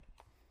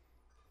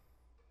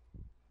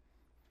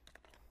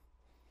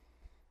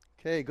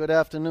Okay, good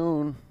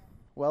afternoon.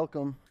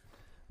 Welcome.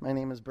 My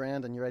name is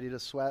Brandon. You ready to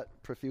sweat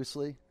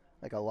profusely?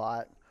 Like a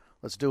lot.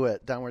 Let's do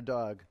it. Downward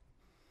dog.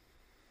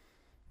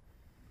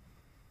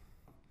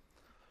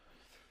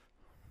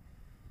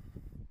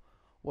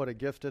 What a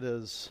gift it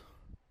is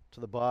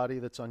to the body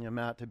that's on your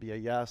mat to be a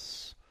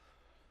yes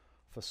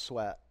for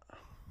sweat.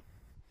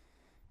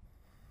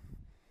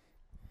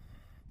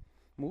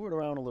 Move it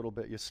around a little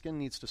bit. Your skin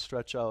needs to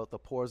stretch out. The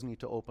pores need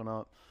to open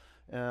up.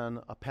 And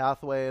a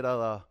pathway to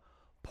the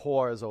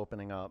pores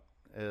opening up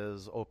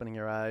is opening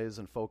your eyes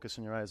and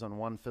focusing your eyes on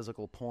one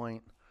physical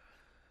point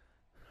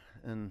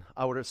in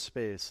outer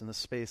space, in the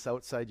space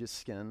outside your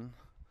skin.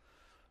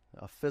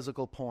 A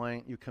physical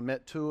point you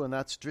commit to, and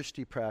that's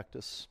drishti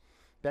practice.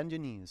 Bend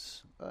your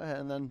knees. Go ahead,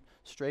 and then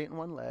straighten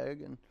one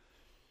leg, and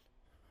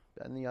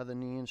bend the other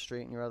knee and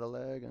straighten your other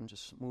leg, and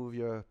just move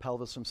your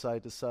pelvis from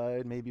side to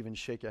side, maybe even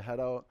shake your head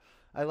out.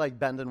 I like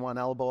bending one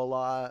elbow a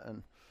lot,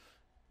 and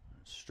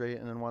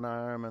straightening one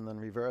arm and then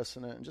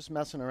reversing it and just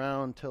messing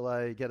around till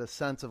I get a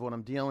sense of what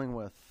I'm dealing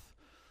with,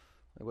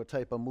 like what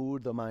type of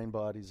mood the mind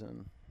body's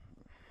in.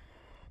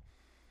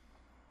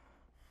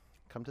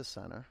 Come to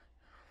center.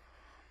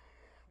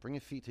 Bring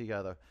your feet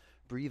together.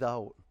 Breathe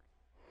out.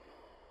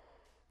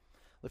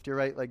 Lift your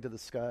right leg to the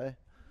sky.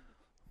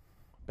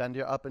 Bend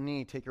your upper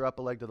knee. Take your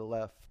upper leg to the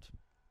left.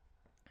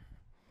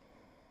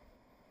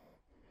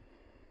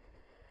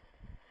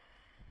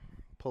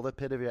 Pull the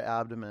pit of your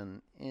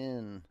abdomen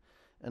in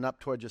and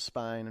up towards your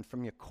spine, and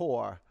from your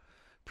core,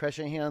 press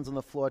your hands on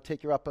the floor,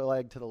 take your upper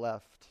leg to the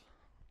left.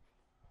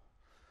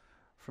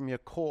 From your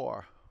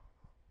core,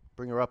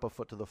 bring your upper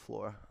foot to the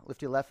floor.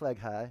 Lift your left leg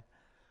high.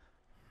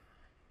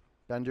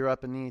 Bend your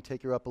upper knee,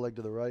 take your upper leg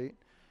to the right.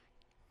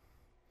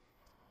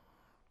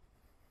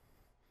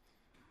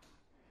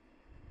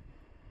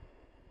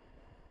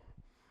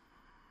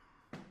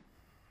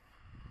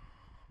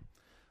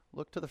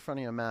 Look to the front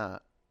of your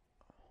mat.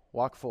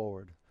 Walk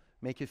forward.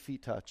 Make your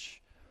feet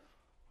touch.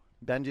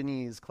 Bend your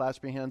knees,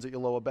 clasp your hands at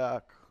your lower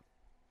back.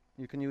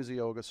 You can use a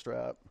yoga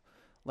strap.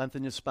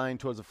 Lengthen your spine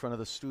towards the front of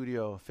the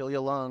studio. Fill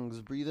your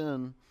lungs, breathe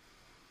in.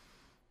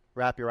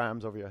 Wrap your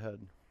arms over your head.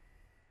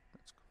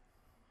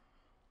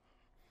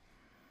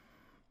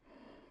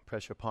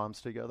 Press your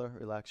palms together,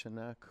 relax your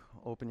neck.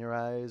 Open your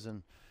eyes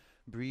and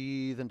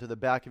breathe into the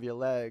back of your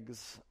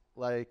legs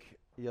like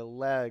your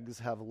legs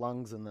have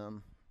lungs in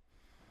them.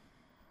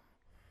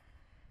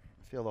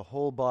 Feel the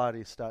whole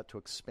body start to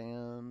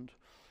expand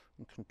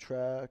and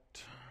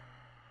contract.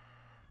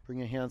 Bring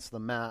your hands to the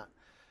mat.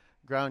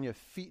 Ground your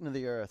feet into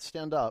the earth.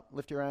 Stand up.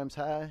 Lift your arms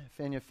high.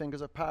 Fan your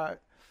fingers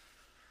apart.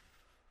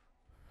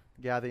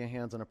 Gather your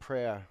hands in a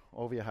prayer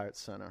over your heart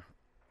center.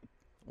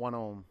 One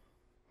Om.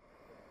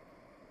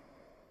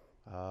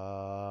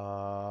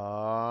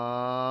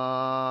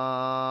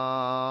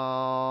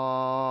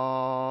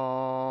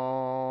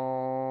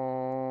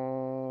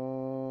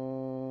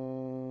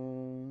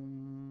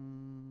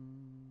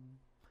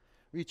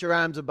 Reach your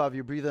arms above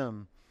you. Breathe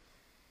in.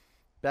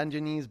 Bend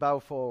your knees, bow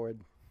forward.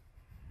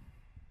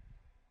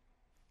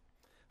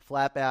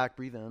 Flat back,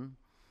 breathe in.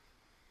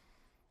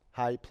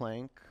 High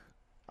plank.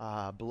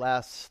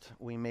 Blessed,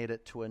 we made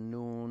it to a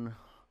noon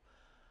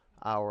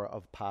hour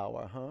of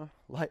power, huh?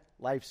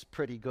 Life's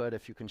pretty good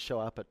if you can show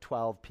up at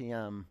 12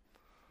 p.m.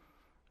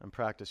 and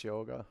practice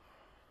yoga.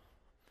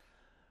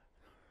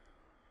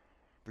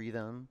 Breathe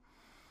in.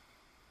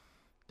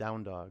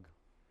 Down dog.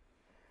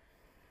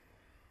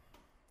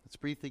 Let's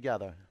breathe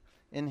together.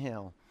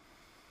 Inhale.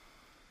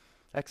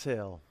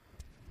 Exhale.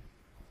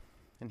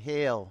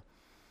 Inhale.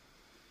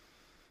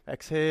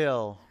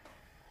 Exhale.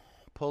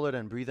 Pull it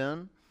in. Breathe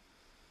in.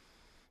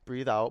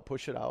 Breathe out.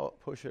 Push it out.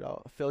 Push it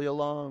out. Fill your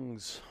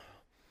lungs.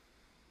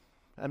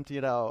 Empty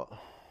it out.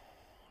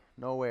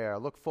 Nowhere.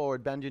 Look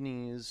forward. Bend your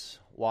knees.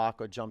 Walk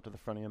or jump to the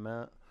front of your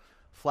mat.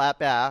 Flat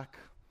back.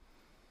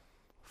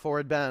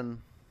 Forward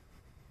bend.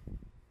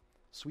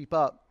 Sweep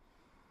up.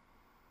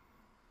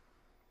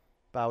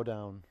 Bow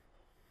down.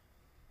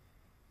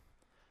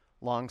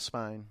 Long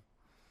spine.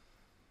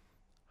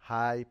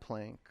 High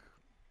plank.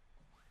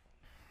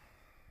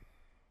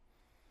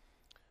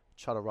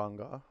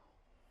 Chaturanga.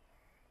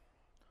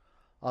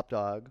 Up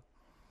dog.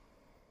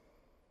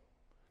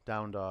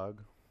 Down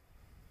dog.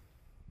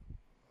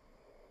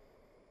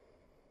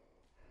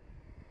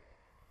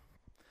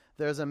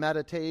 There's a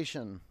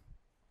meditation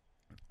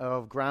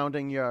of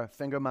grounding your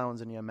finger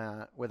mounds in your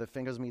mat where the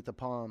fingers meet the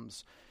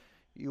palms.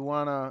 You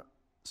want to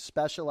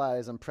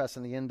specialize in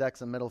pressing the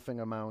index and middle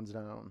finger mounds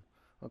down.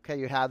 Okay,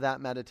 you have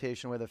that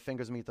meditation where the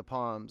fingers meet the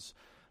palms.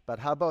 But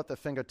how about the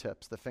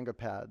fingertips, the finger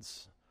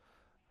pads?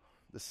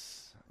 The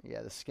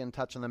skin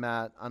touching the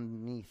mat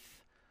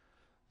underneath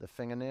the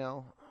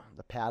fingernail,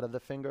 the pad of the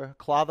finger.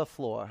 Claw the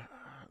floor.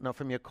 Now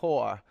from your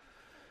core,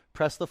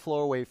 press the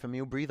floor away from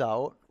you. Breathe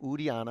out.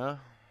 Uddiyana.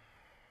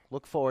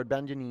 Look forward.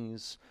 Bend your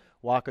knees.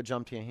 Walk or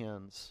jump to your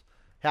hands.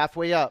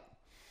 Halfway up.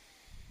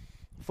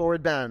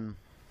 Forward bend.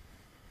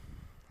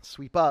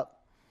 Sweep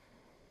up.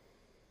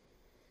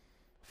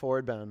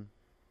 Forward bend.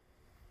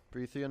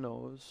 Breathe through your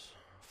nose.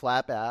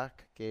 Flat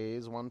back.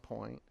 Gaze one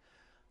point.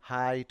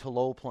 High to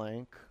low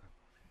plank.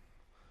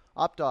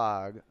 Up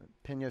dog.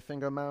 Pin your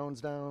finger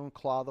mounds down,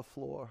 claw the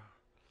floor.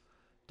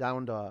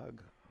 Down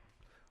dog.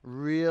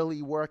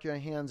 Really work your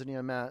hands into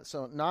your mat.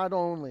 So not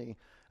only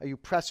are you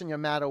pressing your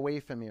mat away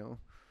from you,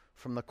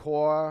 from the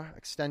core,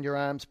 extend your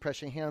arms,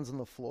 press your hands on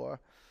the floor.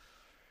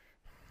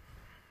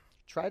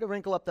 Try to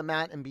wrinkle up the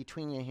mat in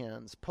between your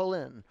hands. Pull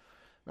in.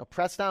 Now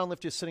press down,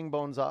 lift your sitting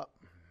bones up.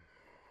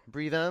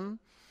 Breathe in.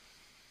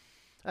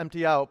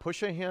 Empty out.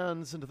 Push your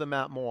hands into the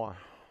mat more.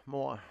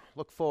 More.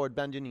 Look forward,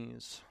 bend your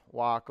knees.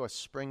 Walk or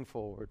spring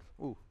forward.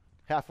 Ooh,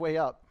 halfway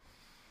up.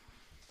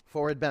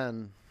 Forward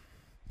bend.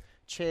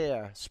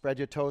 Chair. Spread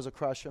your toes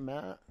across your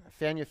mat.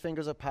 Fan your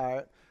fingers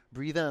apart.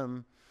 Breathe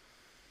in.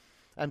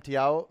 Empty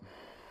out.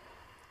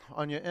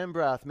 On your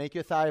in-breath, make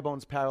your thigh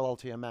bones parallel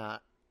to your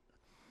mat.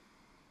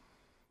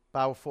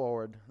 Bow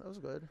forward. That was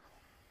good.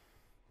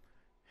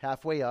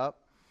 Halfway up.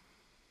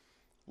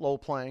 Low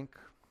plank.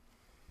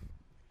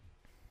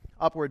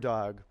 Upward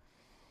dog.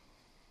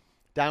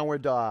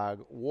 Downward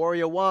dog.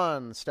 Warrior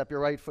one. Step your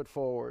right foot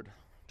forward.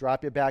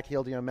 Drop your back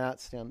heel to your mat.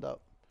 Stand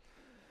up.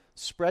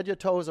 Spread your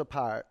toes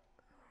apart.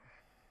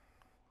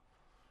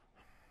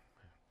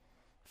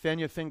 Fan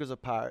your fingers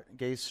apart.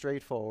 Gaze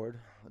straight forward.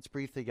 Let's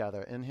breathe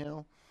together.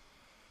 Inhale.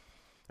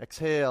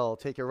 Exhale.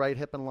 Take your right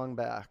hip and lung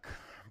back.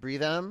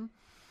 Breathe in.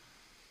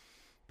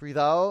 Breathe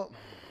out.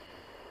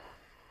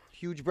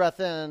 Huge breath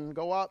in.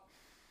 Go up.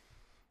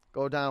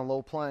 Go down.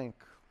 Low plank.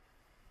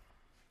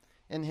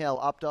 Inhale.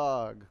 Up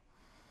dog.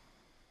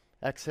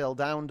 Exhale.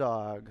 Down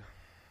dog.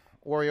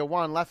 Warrior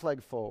one. Left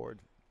leg forward.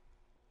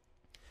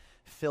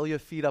 Fill your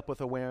feet up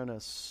with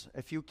awareness.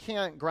 If you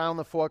can't ground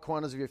the four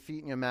corners of your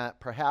feet in your mat,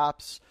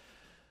 perhaps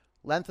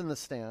lengthen the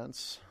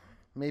stance.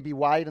 Maybe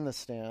widen the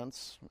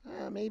stance.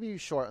 Maybe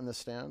shorten the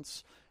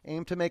stance.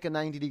 Aim to make a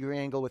 90-degree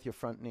angle with your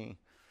front knee.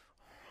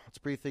 Let's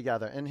breathe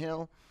together.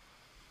 Inhale.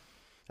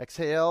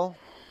 Exhale.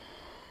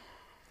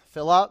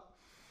 Fill up.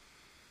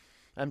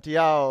 Empty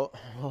out.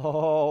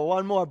 Oh,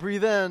 one more.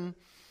 Breathe in.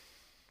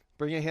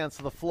 Bring your hands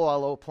to the floor.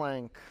 Low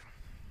plank.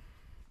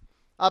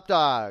 Up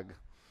dog.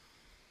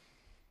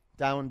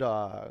 Down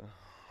dog.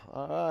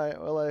 All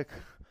right. We're like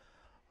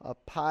a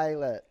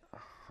pilot,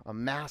 a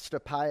master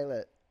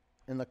pilot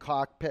in the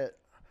cockpit.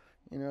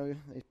 You know,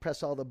 they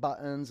press all the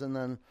buttons and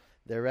then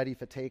they're ready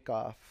for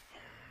takeoff.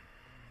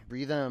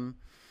 Breathe in.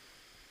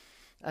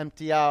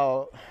 Empty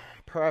out.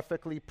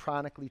 Perfectly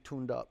pronically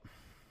tuned up.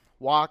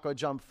 Walk or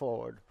jump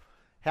forward.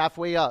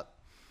 Halfway up.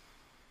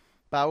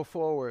 Bow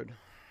forward.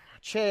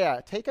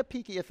 Chair. Take a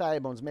peek at your thigh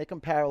bones. Make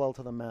them parallel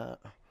to the mat.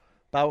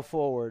 Bow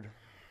forward.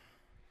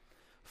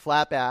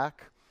 Flat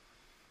back.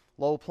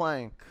 Low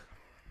plank.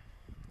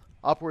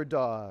 Upward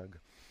dog.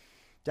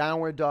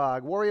 Downward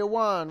dog. Warrior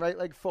one. Right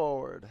leg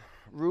forward.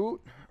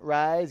 Root.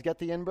 Rise. Get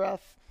the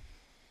in-breath.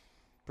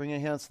 Bring your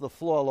hands to the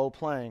floor. Low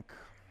plank.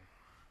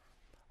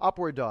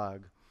 Upward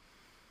dog.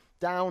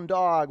 Down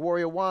dog.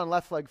 Warrior one.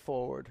 Left leg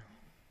forward.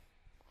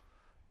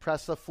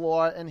 Press the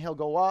floor. Inhale.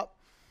 Go up.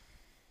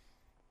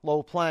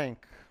 Low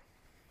plank.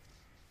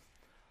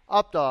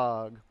 Up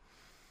dog.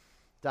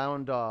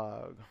 Down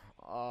dog.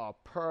 Oh,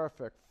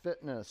 perfect.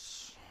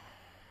 Fitness.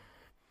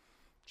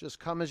 Just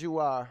come as you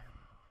are.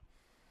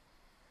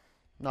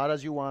 Not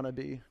as you want to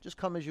be. Just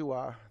come as you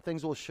are.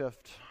 Things will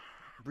shift.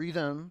 Breathe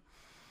in.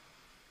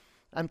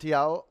 Empty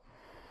out.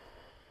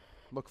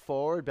 Look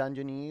forward. Bend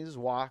your knees.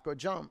 Walk or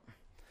jump.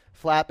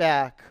 Flat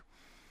back.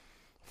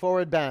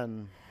 Forward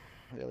bend.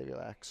 Really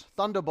relax.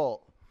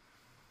 Thunderbolt.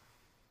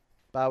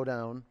 Bow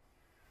down.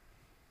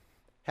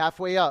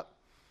 Halfway up.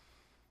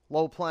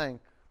 Low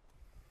plank.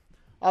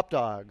 Up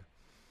dog.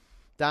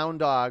 Down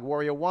dog.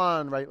 Warrior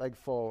one. Right leg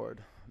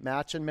forward.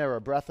 Match and mirror.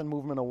 Breath and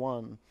movement of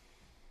one.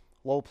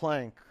 Low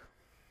plank.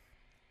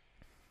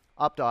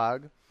 Up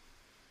dog.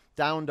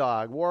 Down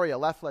dog. Warrior.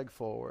 Left leg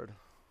forward.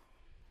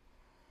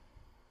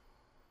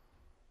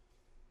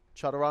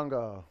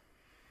 Chaturanga.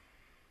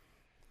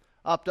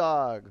 Up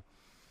dog.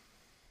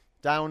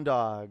 Down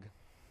dog.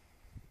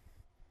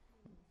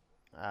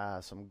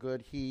 Some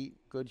good heat,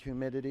 good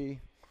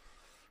humidity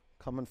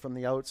coming from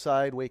the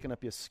outside, waking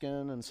up your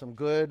skin, and some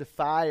good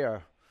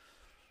fire,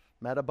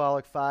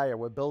 metabolic fire.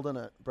 We're building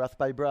it breath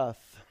by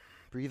breath.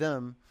 Breathe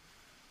in.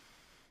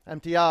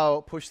 Empty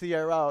out. Push the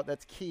air out.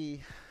 That's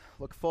key.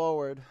 Look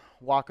forward.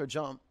 Walk or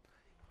jump.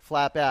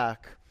 Flat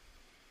back.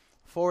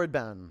 Forward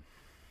bend.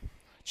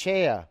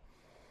 Chair.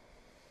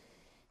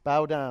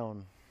 Bow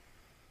down.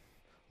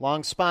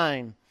 Long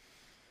spine.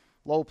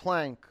 Low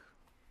plank.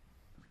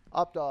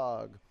 Up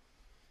dog.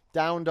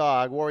 Down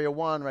dog. Warrior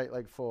one. Right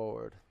leg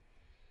forward.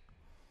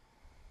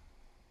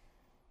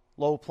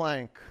 Low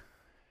plank.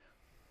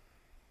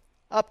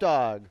 Up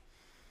dog.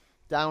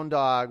 Down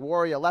dog.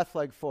 Warrior. Left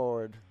leg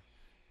forward.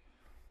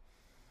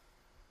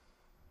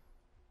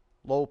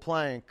 Low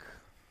plank.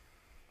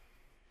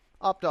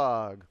 Up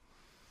dog.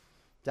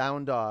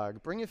 Down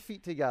dog. Bring your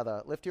feet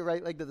together. Lift your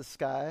right leg to the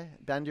sky.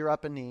 Bend your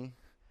upper knee.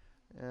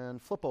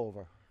 And flip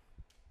over.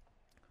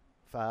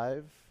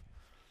 5,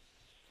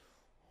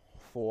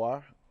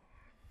 4,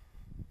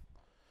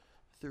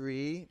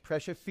 3.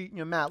 Press your feet in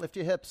your mat. Lift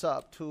your hips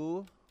up.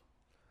 2.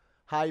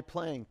 High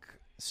plank.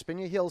 Spin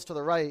your heels to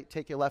the right,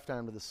 take your left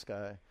arm to the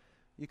sky.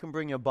 You can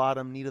bring your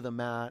bottom knee to the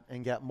mat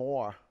and get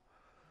more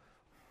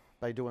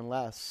by doing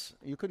less.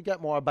 You could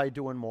get more by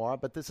doing more,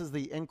 but this is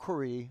the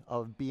inquiry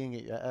of being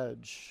at your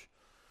edge.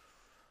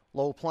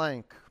 Low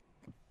plank.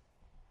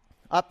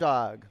 Up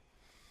dog.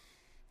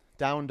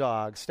 Down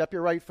dog. Step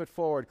your right foot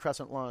forward,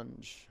 crescent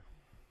lunge.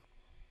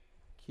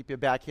 Keep your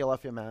back heel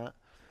off your mat.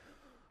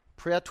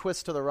 Prayer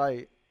twist to the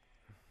right.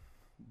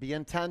 Be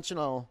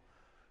intentional,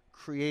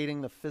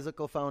 creating the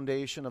physical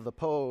foundation of the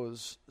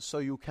pose so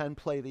you can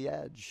play the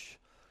edge.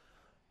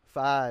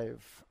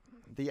 5.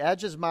 The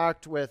edge is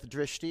marked with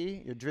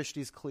drishti. Your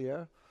drishti is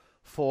clear.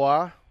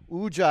 4.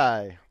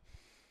 Ujjayi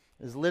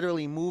is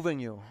literally moving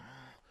you.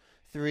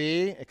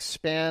 3.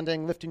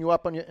 Expanding, lifting you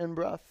up on your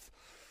in-breath.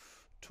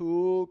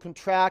 2.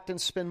 Contract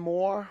and spin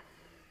more.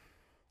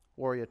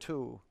 Warrior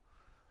 2.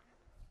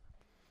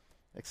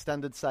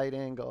 Extended side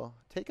angle.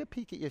 Take a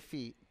peek at your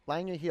feet.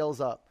 Line your heels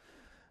up.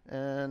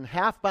 And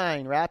half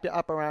bind. Wrap your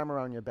upper arm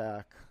around your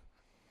back.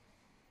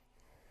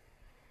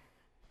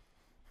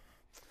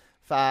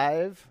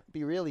 5.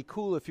 Be really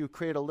cool if you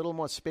create a little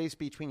more space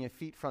between your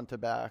feet front to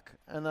back.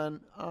 And then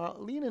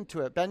lean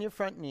into it. Bend your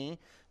front knee.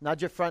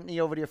 Nudge your front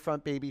knee over to your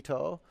front baby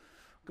toe.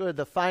 Good.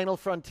 The final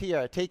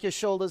frontier. Take your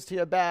shoulders to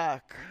your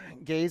back.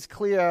 Gaze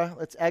clear.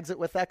 Let's exit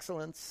with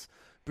excellence.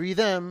 Breathe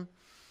in.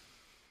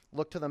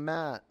 Look to the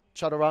mat.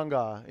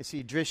 Chaturanga. You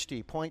see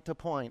drishti, point to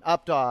point.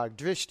 Up dog,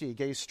 drishti,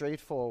 gaze straight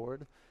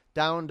forward.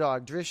 Down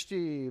dog,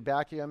 drishti,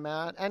 back of your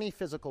mat. Any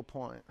physical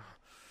point.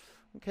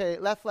 Okay,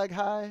 left leg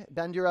high.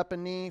 Bend your upper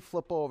knee.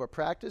 Flip over.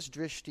 Practice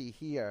drishti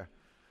here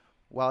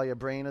while your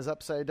brain is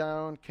upside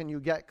down. Can you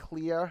get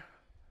clear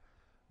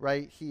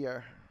right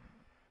here?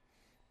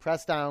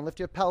 Press down. Lift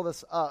your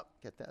pelvis up.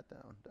 Get that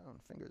down. Down.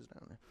 Fingers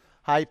down there.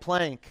 High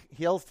plank.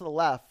 Heels to the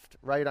left.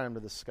 Right arm to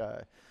the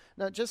sky.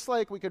 Now, just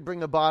like we could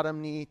bring the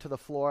bottom knee to the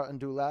floor and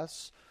do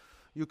less,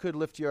 you could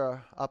lift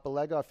your upper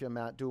leg off your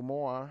mat, do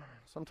more.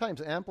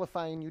 Sometimes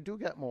amplifying, you do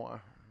get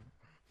more.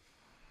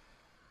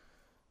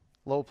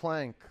 Low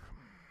plank.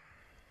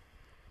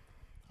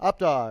 Up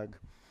dog.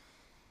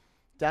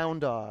 Down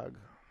dog.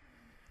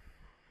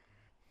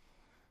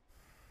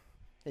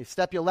 Okay,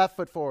 step your left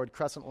foot forward,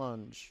 crescent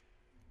lunge.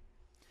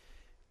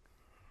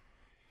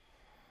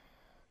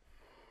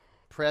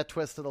 Prayer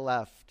twist to the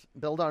left.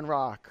 Build on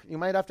rock. You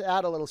might have to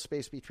add a little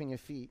space between your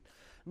feet.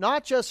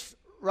 Not just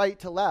right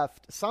to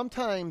left.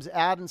 Sometimes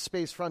adding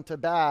space front to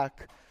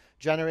back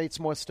generates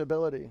more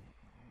stability.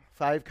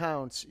 5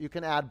 counts. You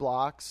can add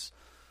blocks.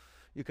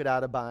 You could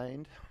add a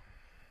bind.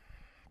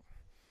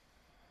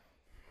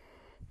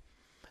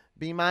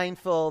 Be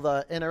mindful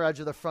the inner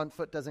edge of the front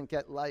foot doesn't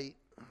get light.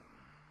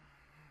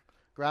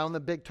 Ground the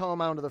big toe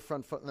mound of the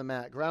front foot in the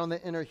mat. Ground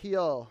the inner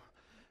heel.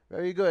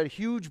 Very good.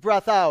 Huge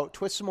breath out.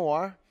 Twist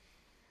more.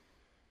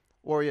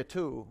 Warrior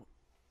 2.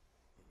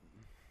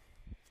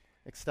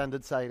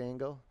 Extended side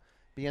angle.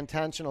 Be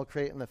intentional,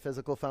 creating the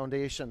physical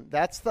foundation.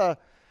 That's the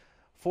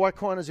 4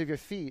 corners of your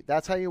feet.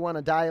 That's how you want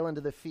to dial into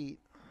the feet.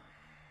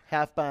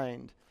 Half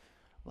bind.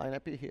 Line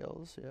up your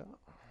heels. Yeah.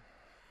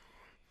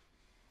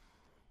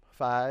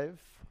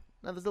 5.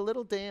 Now there's a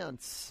little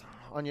dance.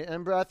 On your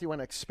in-breath, you want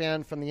to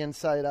expand from the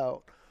inside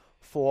out.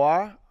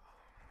 4.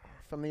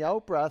 From the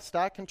out-breath,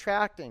 start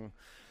contracting.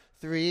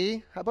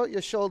 3. How about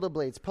your shoulder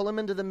blades? Pull them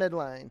into the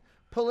midline.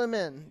 Pull them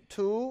in.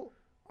 2.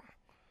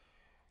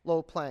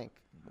 Low plank.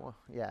 Well,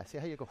 yeah, see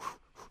how you go.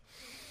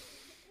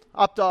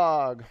 Up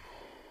dog.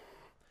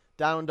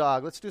 Down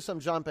dog. Let's do some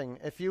jumping.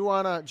 If you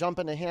want to jump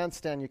in a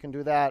handstand, you can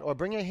do that. Or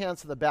bring your hands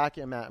to the back of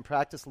your mat and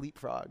practice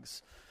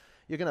leapfrogs.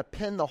 You're going to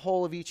pin the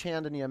whole of each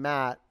hand into your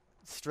mat.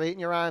 Straighten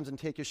your arms and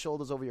take your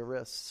shoulders over your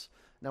wrists.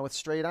 Now with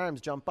straight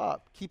arms, jump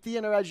up. Keep the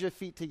inner edge of your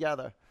feet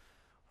together.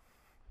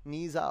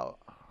 Knees out.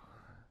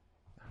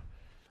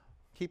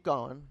 Keep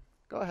going.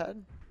 Go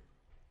ahead.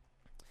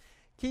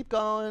 Keep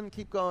going.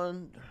 Keep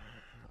going.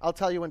 I'll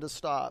tell you when to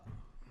stop.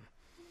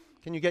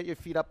 Can you get your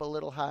feet up a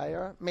little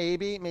higher?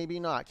 Maybe, maybe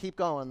not. Keep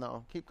going,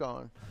 though. Keep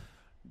going.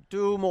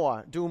 Do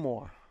more. Do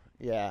more.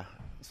 Yeah.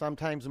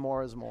 Sometimes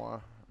more is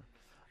more.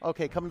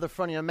 Okay, come to the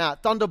front of your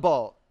mat.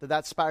 Thunderbolt. Did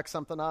that spark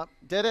something up?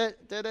 Did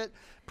it? Did it?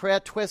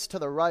 Prayer twist to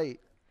the right.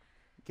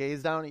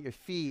 Gaze down at your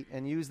feet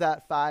and use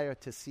that fire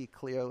to see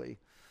clearly.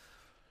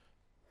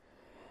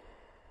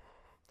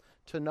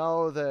 To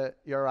know that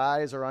your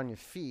eyes are on your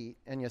feet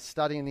and you're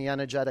studying the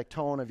energetic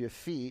tone of your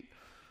feet.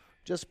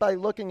 Just by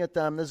looking at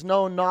them, there's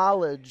no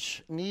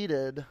knowledge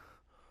needed.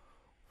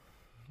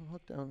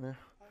 Look down there.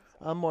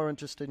 I'm more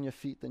interested in your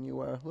feet than you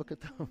are. Look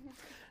at them.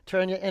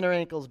 Turn your inner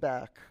ankles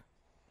back.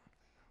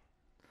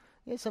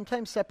 Yeah,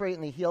 sometimes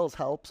separating the heels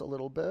helps a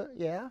little bit.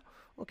 Yeah.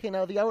 Okay,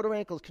 now the outer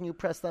ankles, can you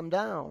press them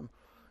down?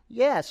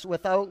 Yes,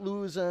 without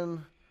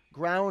losing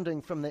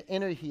grounding from the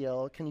inner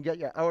heel. Can you get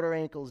your outer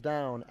ankles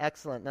down?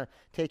 Excellent. Now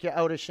take your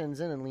outer shins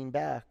in and lean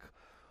back.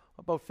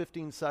 About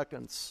 15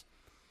 seconds.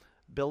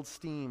 Build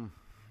steam.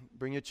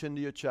 Bring your chin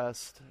to your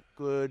chest.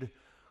 Good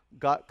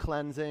gut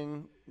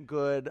cleansing.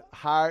 Good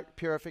heart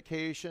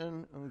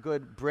purification. And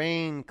good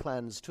brain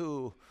cleanse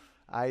too.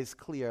 Eyes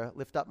clear.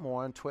 Lift up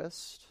more and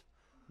twist.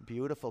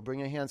 Beautiful. Bring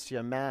your hands to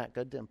your mat.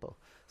 Good, Dimple.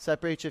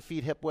 Separate your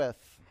feet hip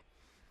width.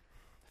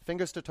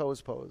 Fingers to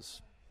toes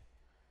pose.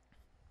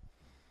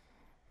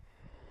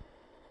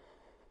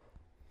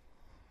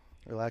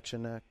 Relax your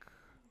neck.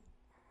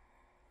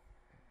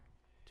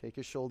 Take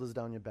your shoulders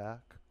down your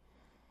back.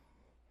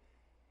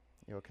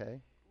 You okay?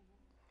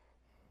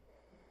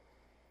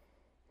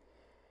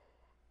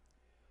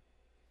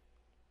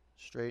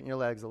 Straighten your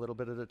legs a little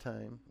bit at a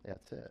time.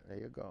 That's it. There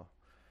you go.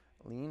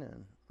 Lean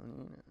in.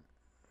 Lean in.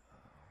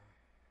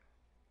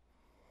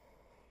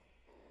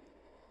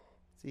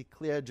 See,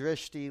 clear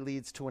drishti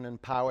leads to an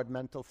empowered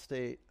mental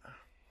state.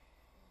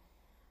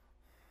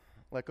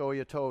 Let go of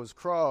your toes.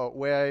 Crow,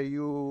 where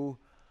you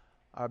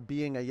are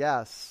being a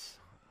yes.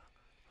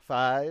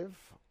 5,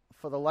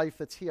 for the life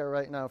that's here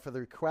right now, for the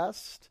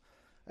request,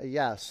 a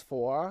yes.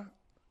 4,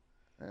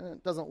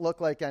 it doesn't look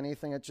like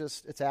anything,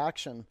 it's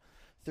action.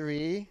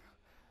 3,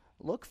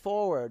 look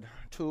forward.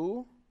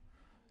 2,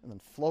 and then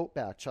float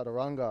back,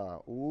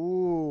 chaturanga.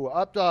 Ooh,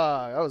 up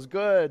dog, that was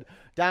good.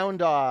 Down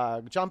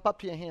dog, jump up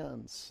to your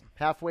hands,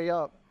 halfway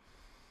up.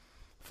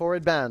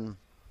 Forward bend.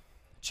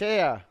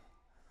 Chair.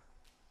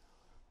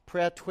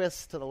 Prayer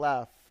twist to the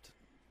left.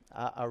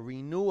 A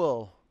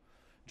renewal.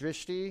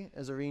 Drishti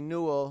is a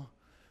renewal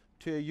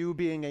to you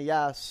being a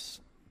yes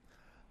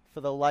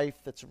for the life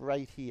that's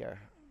right here.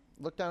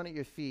 Look down at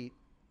your feet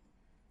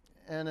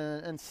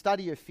and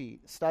study your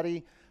feet.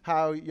 Study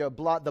how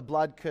the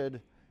blood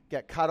could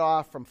get cut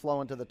off from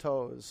flowing to the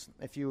toes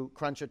if you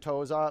crunch your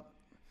toes up,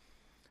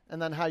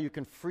 and then how you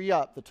can free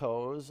up the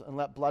toes and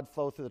let blood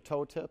flow through the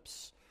toe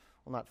tips.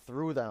 Well, not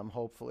through them,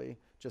 hopefully,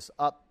 just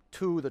up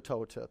to the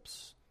toe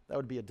tips. That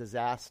would be a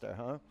disaster,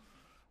 huh?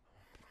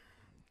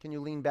 Can you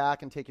lean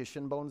back and take your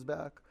shin bones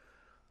back?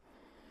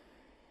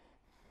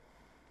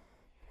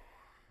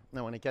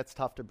 Now, when it gets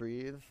tough to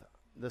breathe,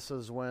 this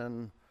is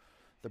when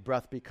the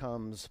breath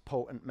becomes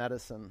potent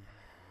medicine.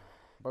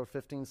 About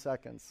 15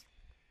 seconds.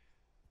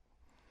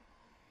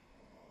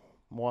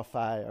 More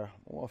fire,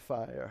 more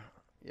fire.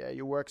 Yeah,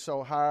 you work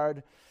so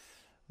hard.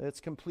 Let's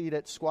complete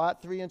it.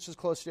 Squat 3 inches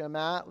closer to your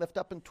mat. Lift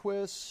up and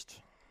twist.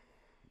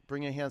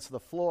 Bring your hands to the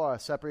floor.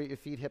 Separate your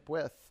feet hip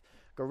width.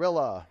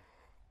 Gorilla.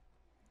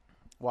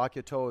 Walk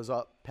your toes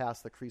up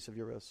past the crease of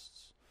your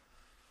wrists.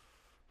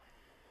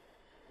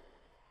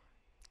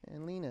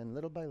 And lean in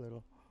little by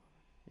little.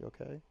 You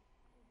okay?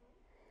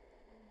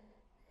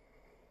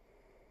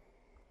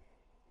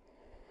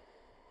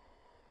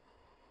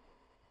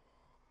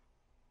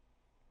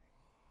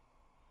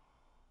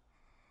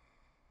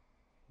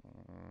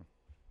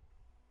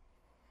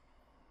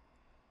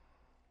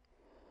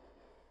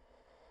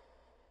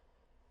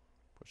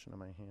 Pushing on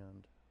my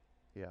hand.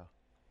 Yeah.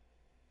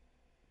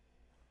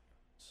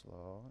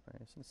 Slow,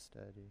 nice and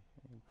steady.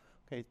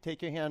 Okay,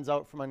 take your hands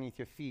out from underneath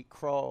your feet.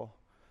 Crow.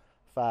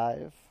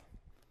 5.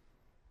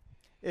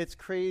 It's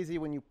crazy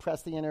when you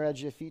press the inner edge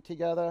of your feet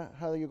together,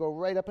 how you go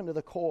right up into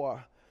the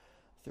core.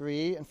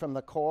 3, and from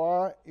the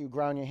core, you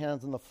ground your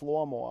hands on the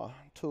floor more.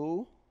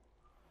 2,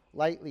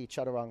 lightly,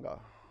 chaturanga.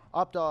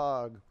 Up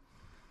dog.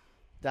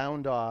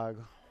 Down dog.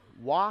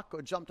 Walk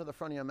or jump to the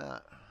front of your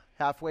mat.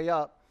 Halfway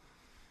up.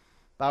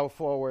 Bow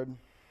forward.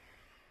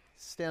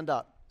 Stand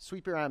up.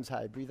 Sweep your arms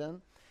high. Breathe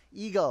in.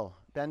 Eagle.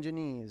 Bend your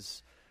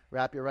knees.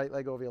 Wrap your right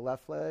leg over your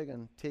left leg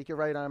and take your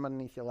right arm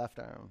underneath your left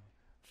arm.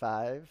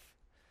 5.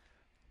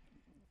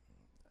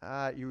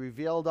 You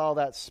revealed all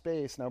that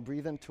space. Now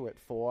breathe into it.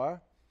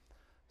 4.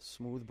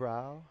 Smooth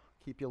brow.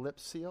 Keep your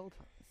lips sealed.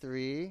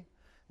 3.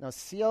 Now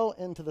seal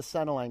into the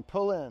center line.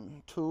 Pull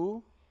in.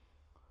 2.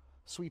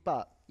 Sweep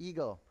up.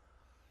 Eagle.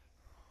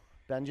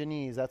 Bend your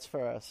knees. That's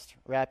first.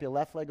 Wrap your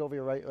left leg over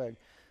your right leg.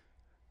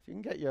 If you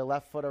can get your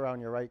left foot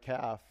around your right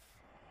calf.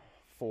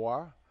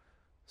 4.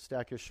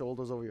 Stack your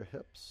shoulders over your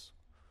hips.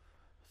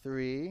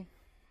 3.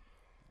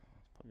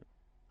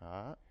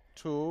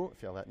 2.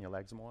 Feel that in your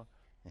legs more.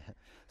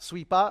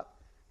 Sweep up.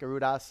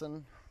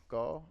 Garudasana.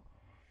 Go.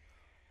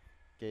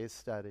 Gaze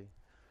steady.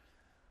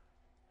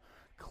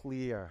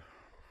 Clear.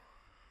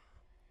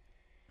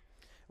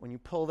 When you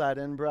pull that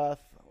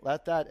in-breath,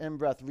 let that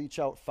in-breath reach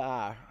out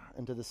far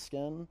into the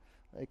skin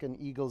like an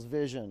eagle's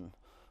vision.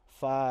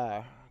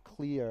 Far.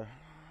 Clear.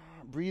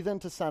 Breathe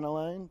into center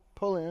line.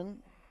 Pull in.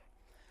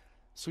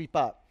 Sweep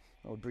up.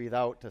 Or breathe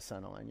out to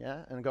center line,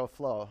 yeah? And go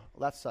flow.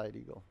 Left side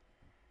eagle.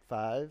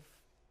 5.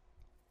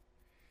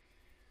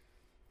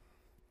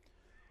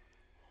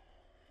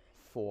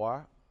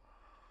 4.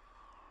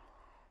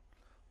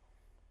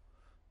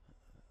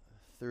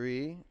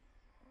 3.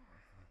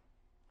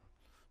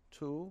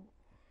 2.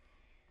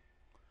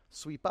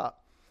 Sweep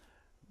up.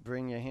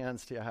 Bring your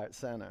hands to your heart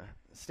center.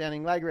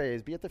 Standing leg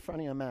raise. Be at the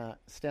front of your mat.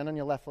 Stand on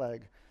your left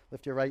leg.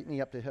 Lift your right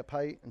knee up to hip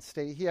height and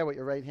stay here with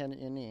your right hand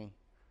at your knee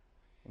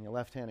and your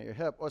left hand at your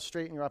hip, or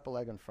straighten your upper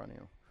leg in front of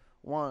you.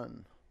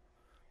 1,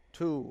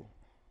 2,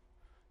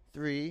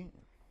 3,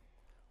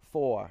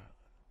 4.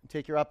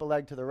 Take your upper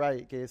leg to the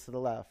right, gaze to the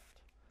left.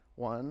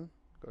 1,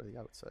 go to the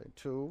outside.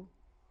 2,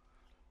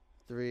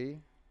 3,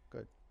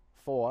 good.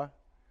 4.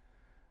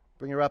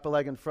 Bring your upper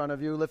leg in front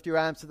of you. Lift your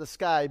arms to the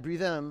sky.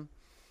 Breathe in.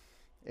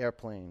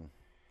 Airplane.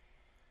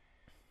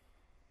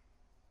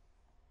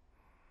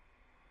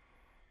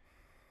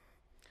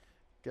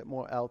 Get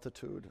more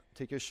altitude.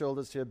 Take your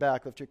shoulders to your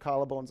back. Lift your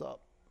collarbones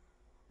up.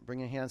 Bring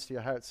your hands to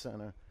your heart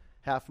center.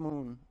 Half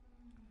moon.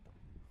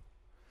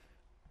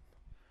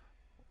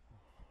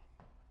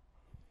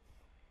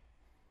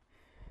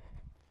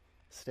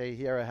 Stay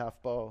here, a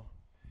half bow.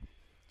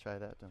 Try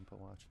that, Dimple,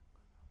 watch.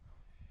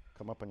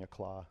 Come up on your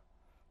claw.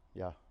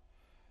 Yeah.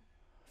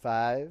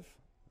 5,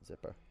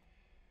 zipper.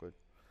 Good.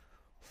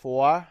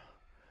 4,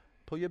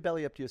 pull your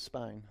belly up to your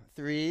spine.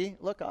 3,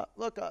 look up.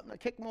 Now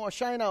kick more,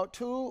 shine out.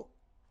 2,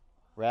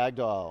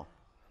 ragdoll.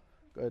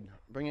 Good.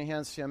 Bring your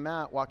hands to your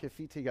mat. Walk your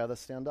feet together.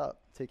 Stand up.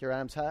 Take your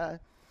arms high.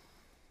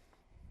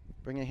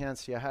 Bring your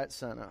hands to your heart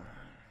center.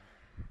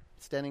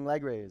 Standing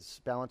leg raise.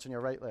 Balance on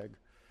your right leg.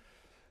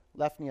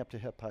 Left knee up to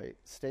hip height.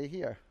 Stay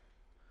here.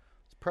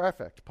 It's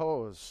perfect.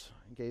 Pose.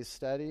 Gaze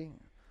steady.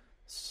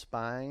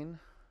 Spine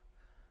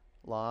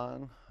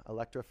long,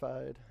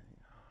 electrified.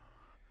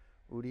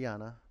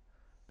 Uddiyana.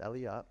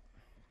 Belly up.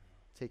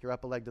 Take your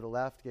upper leg to the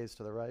left. Gaze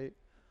to the right.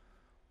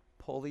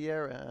 Pull the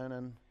air in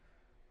and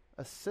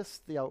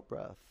assist the out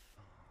breath.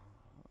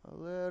 A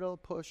little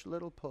push,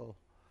 little pull.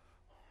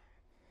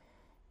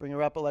 Bring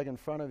your upper leg in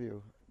front of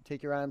you.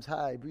 Take your arms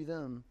high. Breathe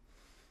in.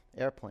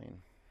 Airplane.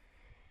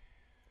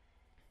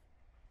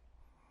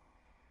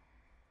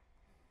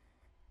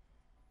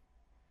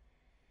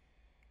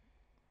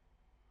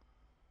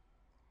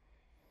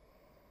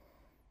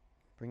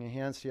 Bring your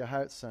hands to your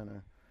heart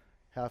center.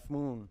 Half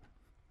moon.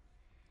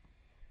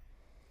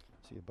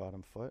 See your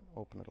bottom foot.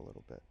 Open it a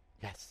little bit.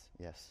 Yes,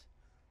 yes.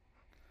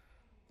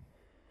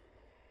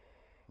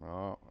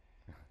 Oh,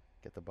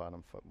 get the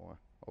bottom foot more.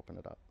 Open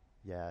it up.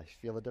 Yeah, you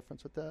feel the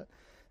difference with that?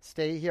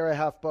 Stay here a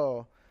half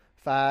bow.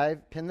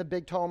 5, pin the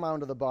big toe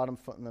mound to the bottom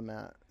foot in the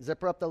mat.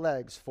 Zipper up the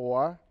legs.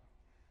 4,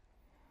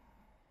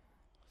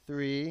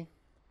 3,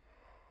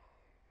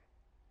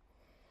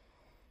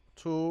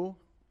 2,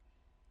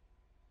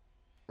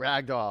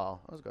 ragdoll.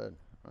 That was good.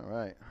 All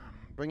right.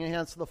 Bring your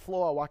hands to the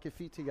floor. Walk your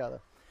feet together.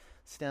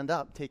 Stand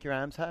up. Take your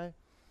arms high.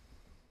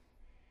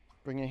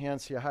 Bring your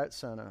hands to your heart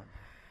center.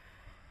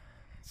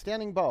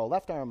 Standing bow.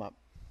 Left arm up.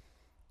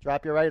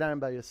 Drop your right arm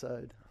by your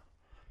side.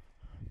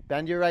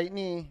 Bend your right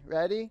knee.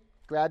 Ready?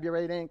 Grab your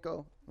right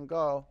ankle and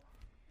go.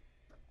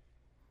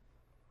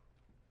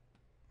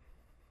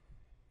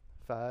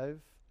 5,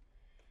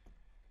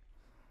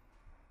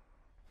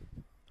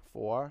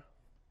 4,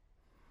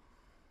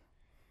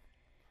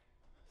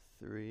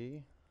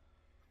 3,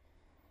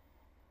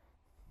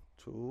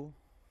 2.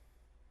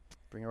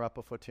 Bring your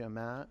upper foot to your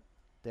mat.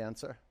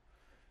 Dancer.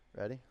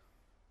 Ready?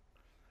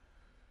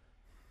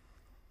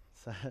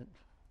 Set.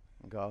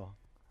 Go.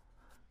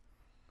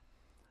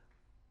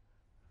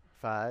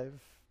 5.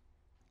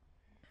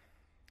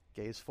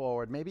 Gaze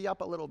forward. Maybe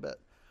up a little bit.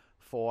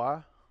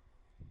 4,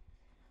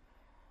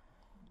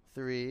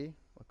 3.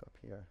 Look up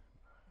here.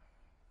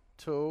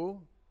 2.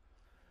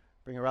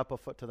 Bring your upper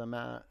foot to the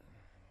mat.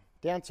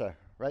 Dancer.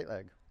 Right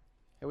leg.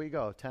 Here we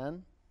go.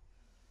 10.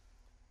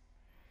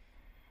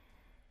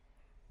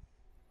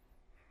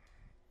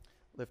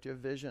 Lift your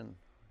vision.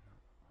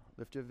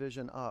 Lift your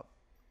vision up.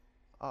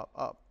 Up,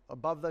 up.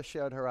 Above the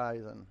shared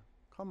horizon.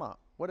 Come up.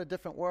 What a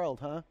different world,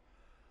 huh?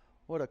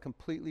 What a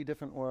completely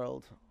different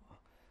world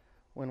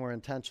when we're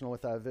intentional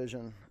with our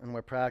vision and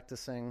we're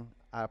practicing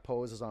our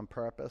poses on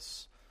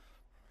purpose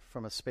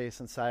from a space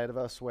inside of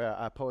us where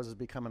our poses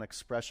become an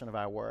expression of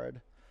our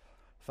word.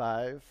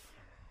 5.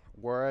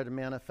 Word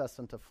manifest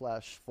into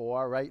flesh.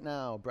 4. Right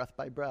now, breath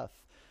by breath.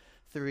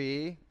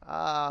 3.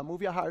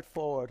 Move your heart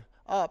forward.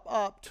 Up,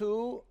 up.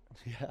 2.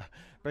 Yeah.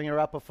 Bring your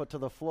upper foot to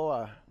the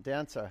floor.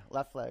 Dancer.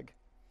 Left leg.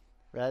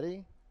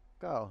 Ready?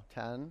 Go.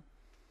 10.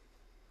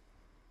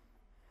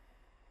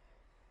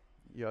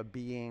 You're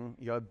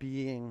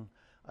being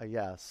a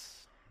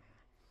yes.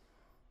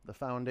 The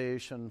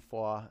foundation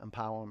for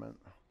empowerment.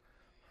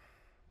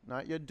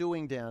 Not you're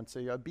doing dancer,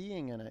 you're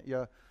being in it.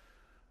 You're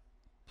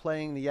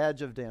playing the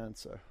edge of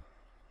dancer.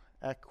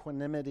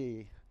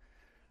 Equanimity.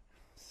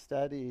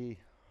 Steady.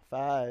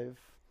 5.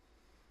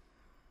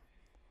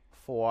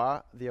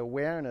 4. The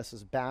awareness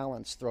is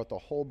balanced throughout the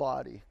whole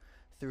body.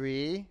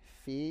 3.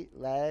 Feet,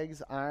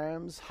 legs,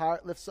 arms,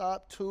 heart lifts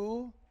up.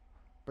 2.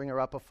 Bring your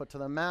upper foot to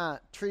the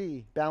mat.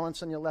 Tree.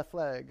 Balance on your left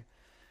leg.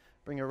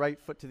 Bring your right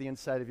foot to the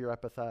inside of your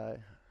upper thigh.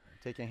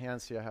 Take your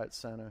hands to your heart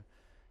center.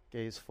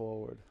 Gaze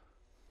forward.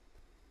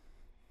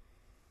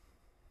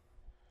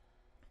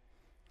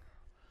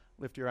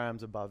 Lift your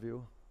arms above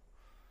you.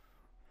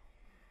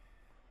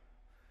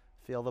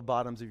 Feel the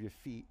bottoms of your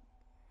feet.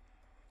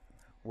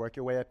 Work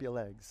your way up your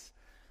legs.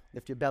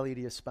 Lift your belly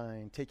to your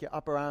spine. Take your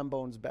upper arm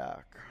bones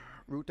back.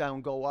 Root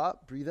down, go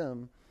up. Breathe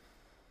in.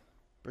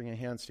 Bring your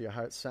hands to your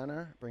heart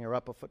center. Bring your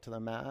upper foot to the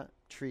mat.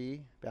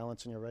 Tree.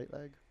 Balance on your right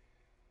leg.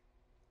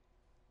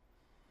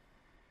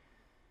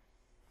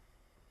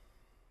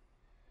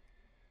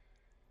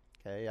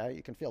 Okay, yeah,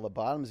 you can feel the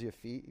bottoms of your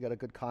feet. You got a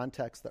good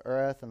context, the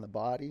earth and the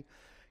body.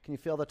 Can you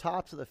feel the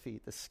tops of the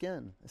feet, the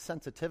skin, the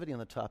sensitivity on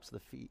the tops of the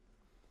feet?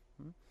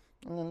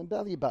 And then the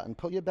belly button.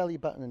 Pull your belly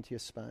button into your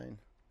spine.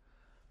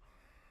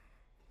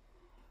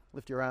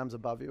 Lift your arms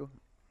above you.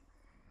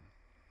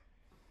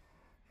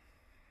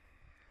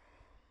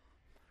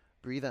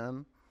 Breathe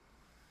in.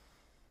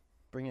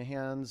 Bring your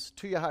hands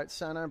to your heart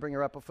center. Bring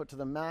your upper foot to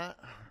the mat.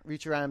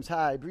 Reach your arms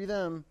high. Breathe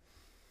in.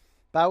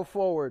 Bow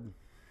forward.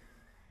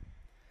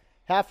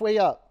 Halfway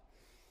up.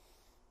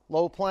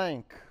 Low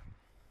plank.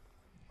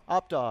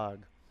 Up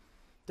dog.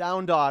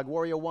 Down dog.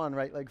 Warrior 1,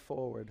 right leg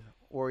forward.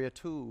 Warrior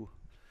 2.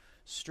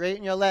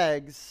 Straighten your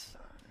legs.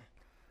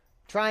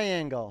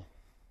 Triangle.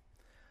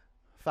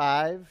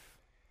 5.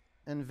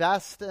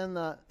 Invest in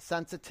the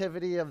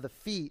sensitivity of the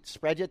feet.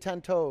 Spread your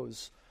 10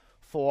 toes.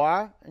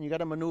 4. And you got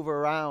to maneuver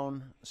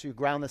around so you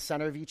ground the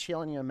center of each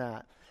heel in your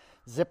mat.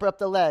 Zipper up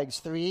the legs.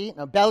 3.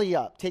 Now belly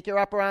up. Take your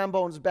upper arm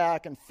bones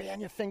back and fan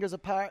your fingers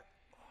apart.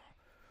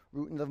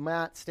 Root into the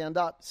mat. Stand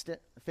up.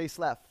 Face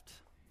left.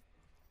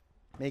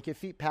 Make your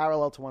feet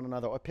parallel to one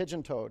another or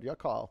pigeon-toed. Your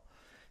call.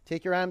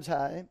 Take your arms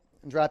high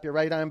and drop your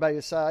right arm by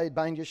your side.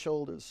 Bind your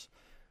shoulders.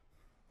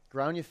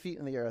 Ground your feet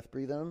in the earth.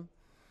 Breathe in.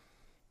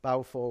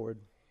 Bow forward.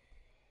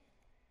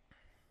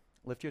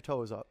 Lift your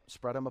toes up.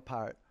 Spread them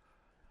apart.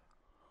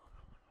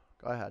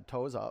 Go ahead.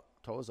 Toes up.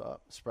 Toes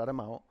up. Spread them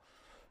out.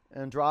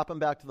 And drop them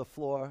back to the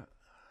floor.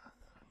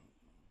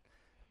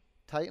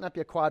 Tighten up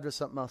your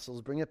quadricep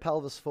muscles. Bring your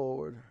pelvis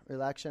forward.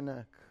 Relax your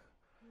neck.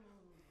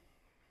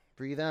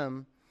 Breathe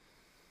in.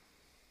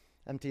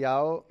 Empty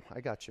out. I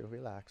got you.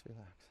 Relax,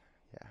 relax.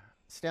 Yeah.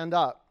 Stand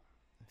up.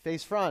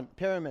 Face front.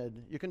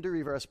 Pyramid. You can do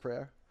reverse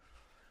prayer.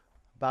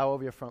 Bow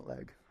over your front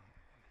leg.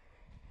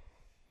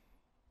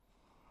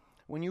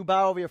 When you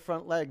bow over your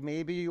front leg,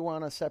 maybe you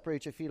want to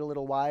separate your feet a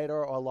little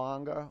wider or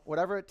longer.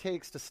 Whatever it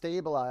takes to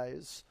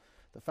stabilize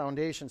the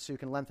foundation so you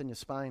can lengthen your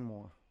spine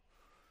more.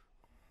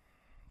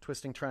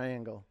 Twisting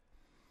triangle.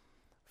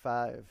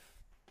 5.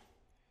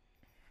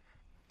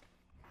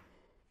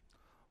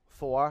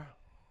 4.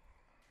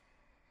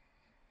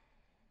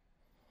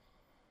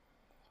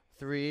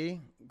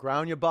 3.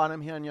 Ground your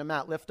bottom here on your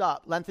mat. Lift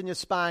up. Lengthen your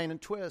spine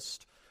and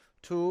twist.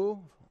 2.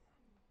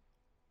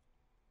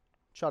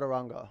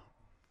 Chaturanga.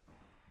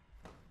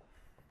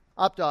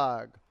 Up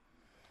dog.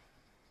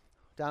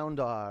 Down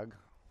dog.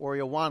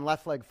 Warrior 1,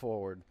 left leg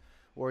forward.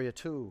 Warrior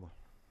 2.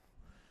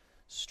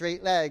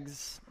 Straight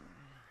legs.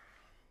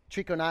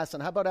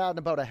 Trikonasana. How about adding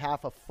about a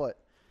half a foot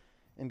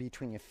in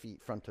between your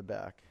feet, front to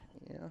back?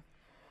 Yeah.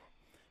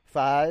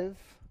 5.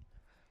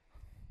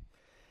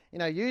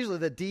 Usually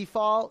the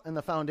default in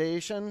the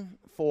foundation,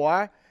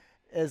 4,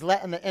 is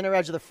letting the inner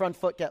edge of the front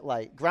foot get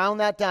light. Ground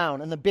that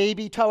down. And the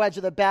baby toe edge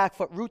of the back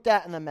foot, root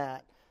that in the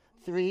mat.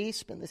 3,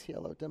 spin this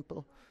heel out,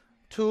 dimple.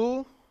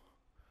 2,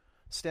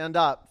 stand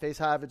up, face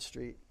Harvard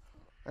Street.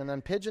 And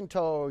then pigeon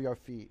toe your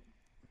feet.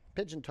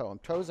 Pigeon toe them,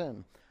 toes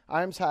in.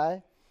 Arms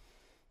high.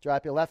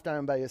 Drop your left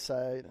arm by your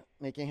side.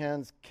 Make your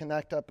hands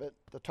connect up at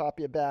the top of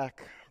your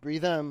back.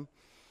 Breathe in.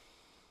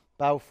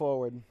 Bow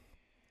forward.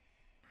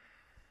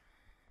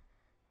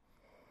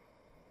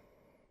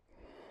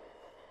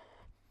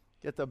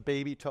 Get the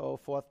baby toe,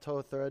 fourth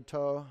toe, third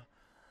toe.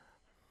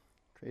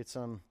 Create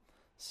some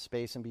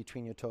space in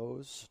between your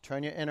toes.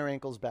 Turn your inner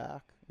ankles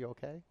back. You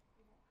okay?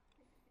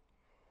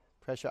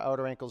 Press your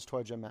outer ankles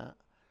towards your mat.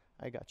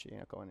 I got you. You're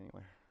not going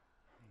anywhere.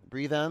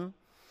 Breathe in.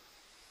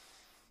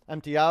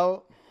 Empty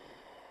out.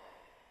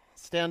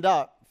 Stand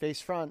up. Face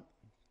front.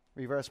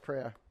 Reverse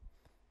prayer.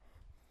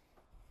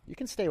 You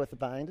can stay with the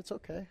bind. It's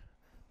okay.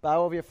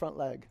 Bow over your front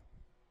leg.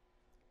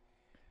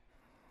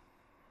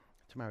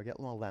 Tomorrow, get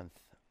a little length.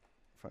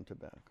 Front to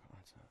back.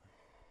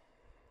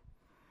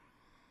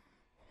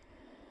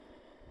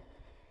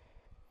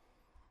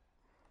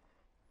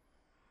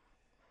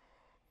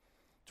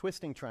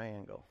 Twisting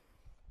triangle.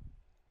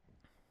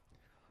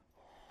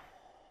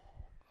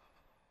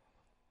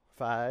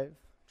 5.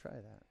 Try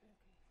that.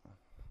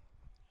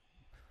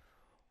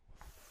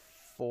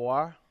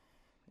 4.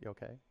 You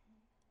okay?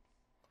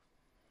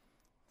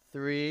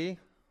 3.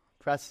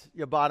 Press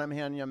your bottom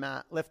hand on your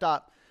mat. Lift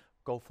up.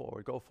 Go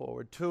forward. Go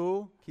forward.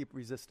 2. Keep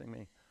resisting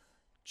me.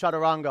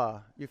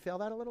 Chaturanga. You feel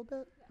that a little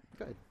bit?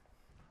 Good.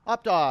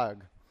 Up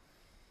dog.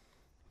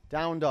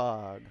 Down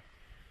dog.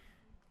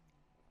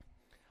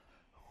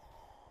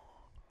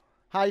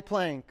 High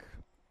plank.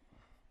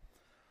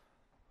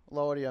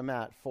 Lower to your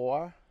mat.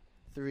 4,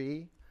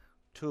 3,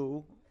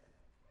 2,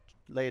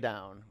 lay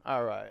down.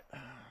 All right.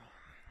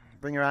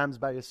 Bring your arms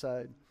by your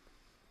side.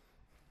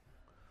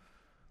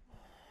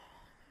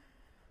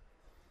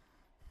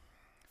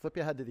 Flip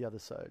your head to the other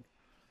side.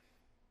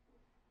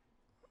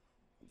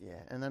 Yeah,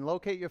 and then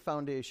locate your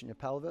foundation, your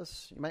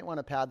pelvis. You might want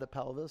to pad the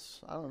pelvis.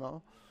 I don't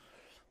know.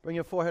 Bring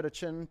your forehead or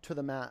chin to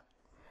the mat.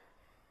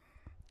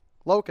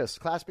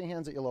 Locust, clasp your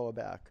hands at your lower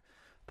back.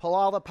 Pull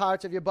all the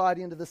parts of your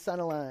body into the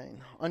center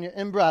line. On your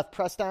in-breath,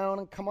 press down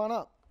and come on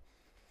up.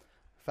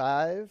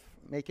 5,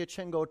 make your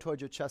chin go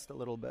towards your chest a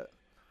little bit.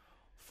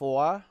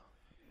 4,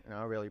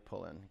 now really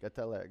pull in. Get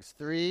the legs.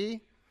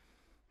 3,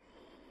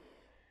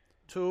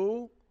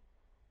 2,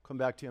 come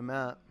back to your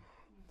mat.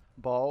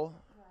 Bow.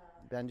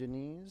 Bend your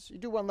knees. You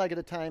do one leg at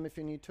a time if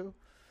you need to.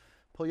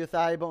 Pull your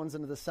thigh bones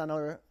into the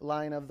center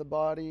line of the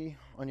body.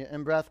 On your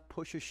in-breath,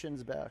 push your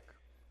shins back.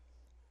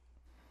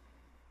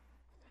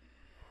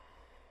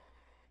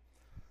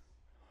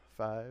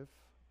 5.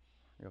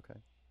 You okay?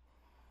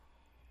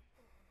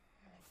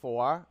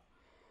 4,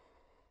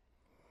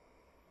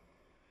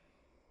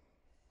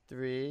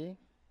 3, yeah,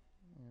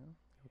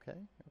 okay,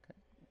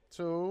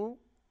 2,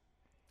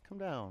 come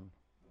down.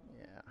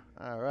 Yeah,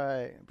 all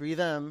right. Breathe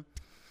in.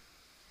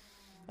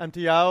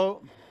 Empty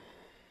out.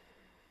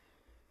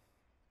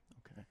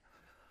 Okay.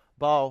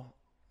 Bow.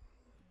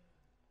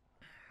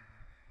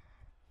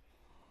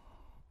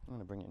 I'm going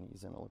to bring your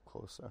knees in a little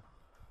closer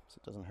so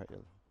it doesn't hurt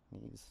your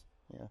knees.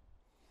 Yeah.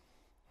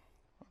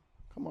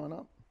 Come on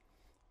up.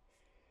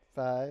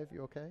 5,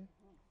 you okay?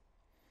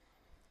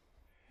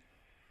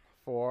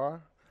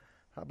 4.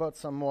 How about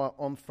some more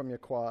oomph from your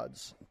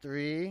quads?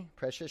 3,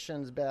 press your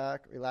shins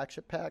back. Relax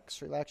your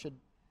pecs. Relax your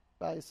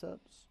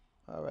biceps.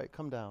 All right,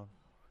 come down.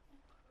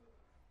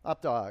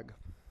 Up dog.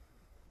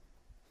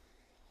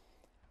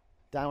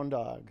 Down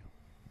dog.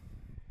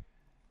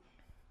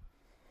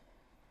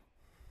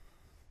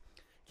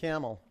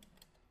 Camel.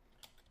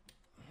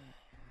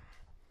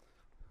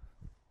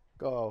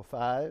 Go.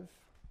 5.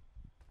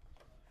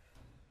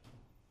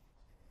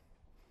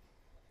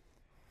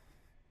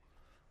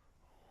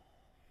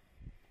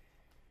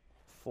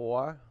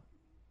 4.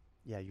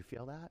 Yeah, you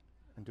feel that?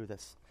 And do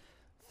this.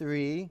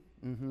 3.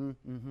 You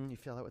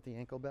feel that with the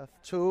ankle, Beth?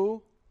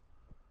 2.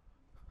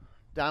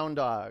 Down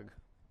dog.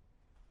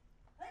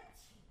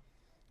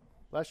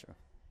 Bless you.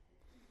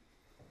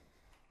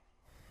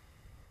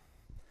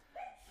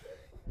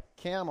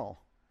 Camel.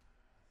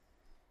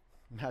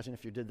 Imagine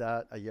if you did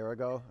that a year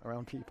ago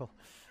around people.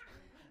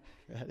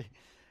 Ready?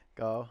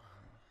 Go.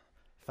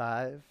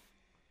 5.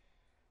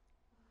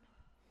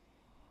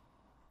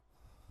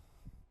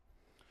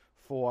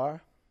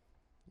 4.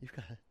 You've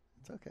got it.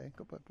 It's okay.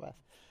 Go put breath.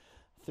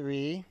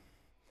 3.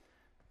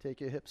 Take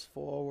your hips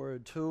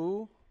forward.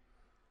 2.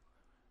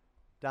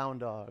 Down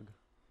dog.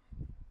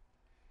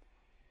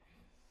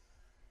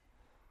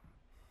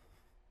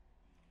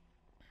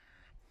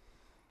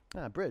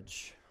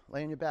 Bridge.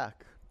 Lay on your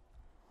back.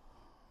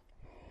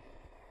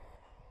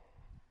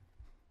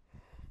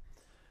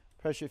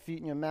 Press your feet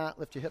in your mat.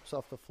 Lift your hips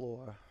off the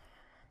floor.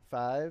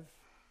 5.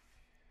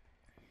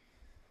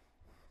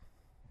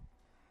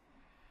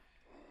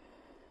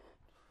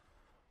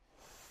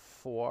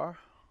 4.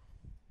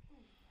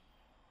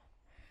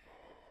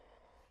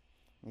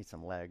 Need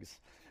some legs.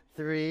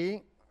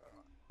 3.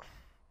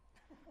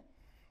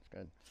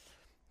 Good.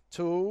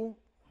 2.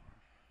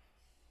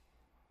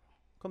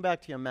 Come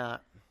back to your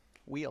mat.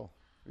 Wheel.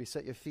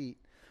 Reset your feet.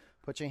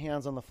 Put your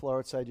hands on the floor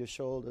outside your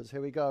shoulders.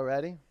 Here we go.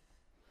 Ready?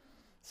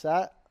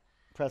 Set.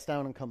 Press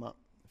down and come up.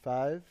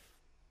 5.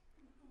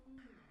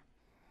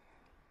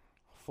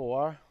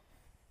 4.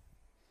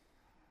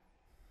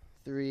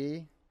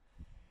 3.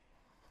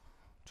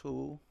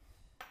 2.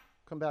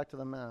 Come back to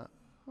the mat.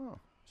 Oh,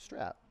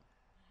 strap.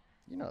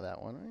 You know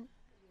that one, right?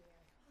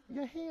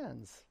 Your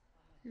hands.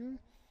 You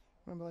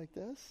remember like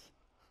this?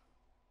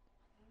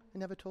 I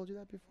never told you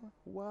that before?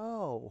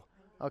 Whoa.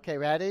 Okay,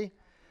 ready?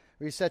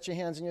 Reset your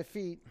hands and your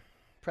feet.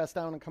 Press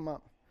down and come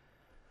up.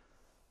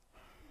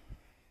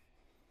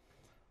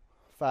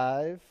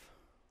 5.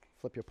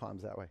 Flip your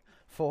palms that way.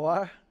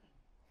 4.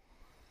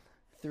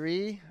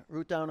 3.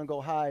 Root down and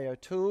go higher.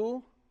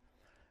 2.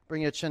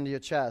 Bring your chin to your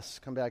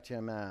chest. Come back to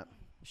your mat.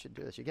 You should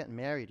do this. You're getting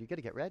married. You got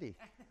to get ready,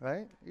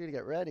 right? You got to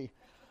get ready.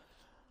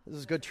 This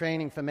is good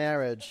training for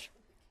marriage.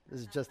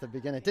 This is just the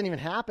beginning. It didn't even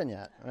happen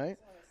yet, right?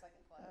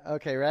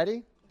 Okay,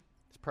 ready?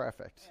 It's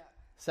perfect. Yeah.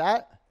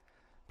 Set.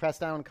 Press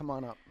down. Come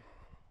on up.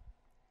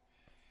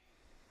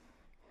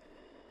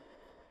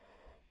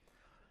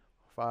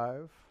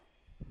 5.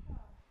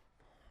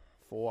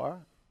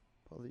 4.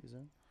 Pull these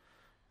in.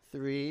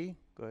 3.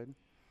 Good.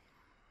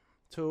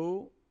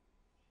 2.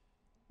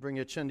 Bring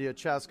your chin to your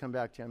chest. Come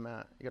back to your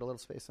mat. You got a little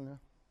space in there?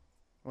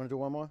 Want to do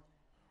one more?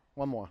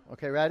 One more.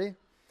 Okay, ready?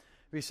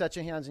 Reset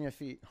your hands and your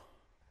feet.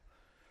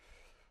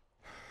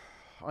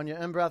 On your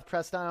in-breath,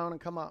 press down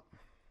and come up.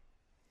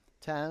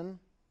 10.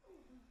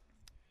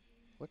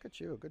 Look at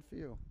you. Good for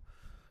you. You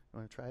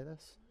want to try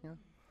this? Yeah?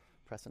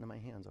 Press into my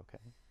hands,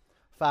 okay.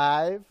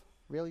 5.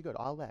 Really good.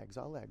 All legs,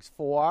 all legs.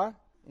 4.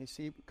 You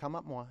see, come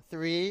up more.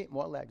 3.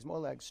 More legs, more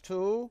legs.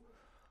 2.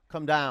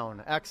 Come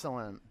down.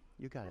 Excellent.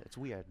 You got it. It's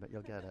weird, but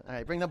you'll get it. All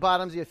right, bring the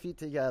bottoms of your feet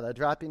together.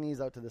 Drop your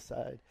knees out to the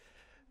side.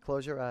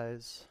 Close your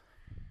eyes.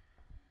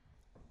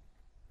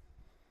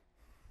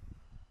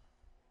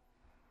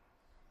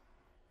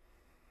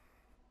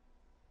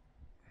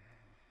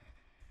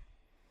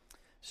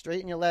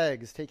 Straighten your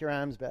legs. Take your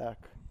arms back.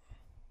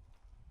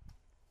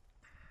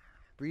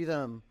 Breathe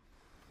in.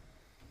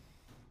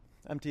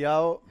 Empty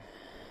out.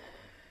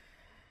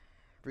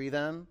 Breathe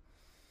in.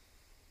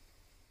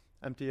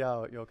 Empty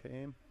out. You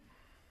okay?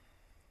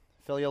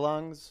 Fill your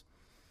lungs.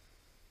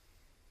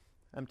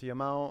 Empty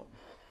them out.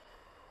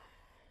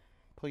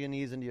 Pull your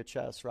knees into your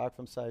chest. Rock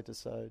from side to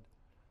side.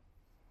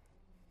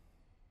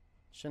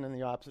 Chin in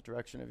the opposite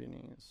direction of your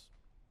knees.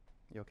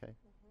 You okay?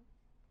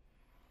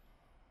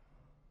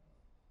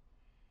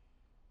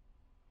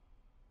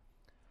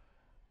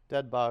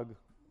 Dead bug.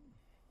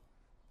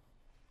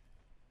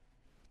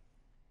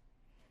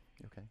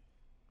 You okay?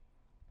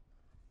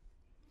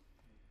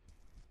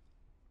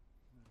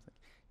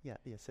 Yeah,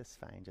 the assist's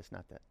fine, just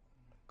not that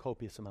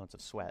copious amounts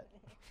of sweat.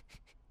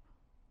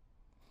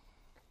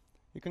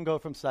 You can go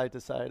from side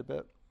to side a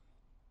bit.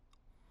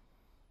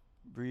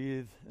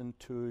 Breathe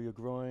into your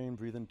groin,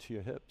 breathe into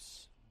your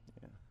hips.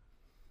 Yeah.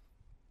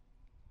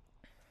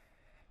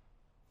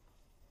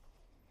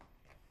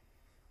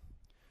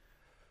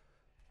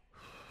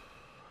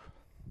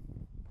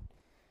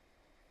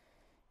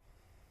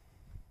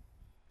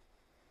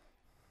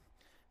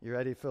 You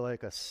ready for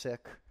like a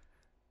sick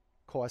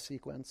core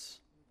sequence?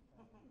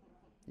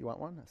 You want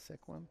one? A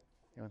sick one?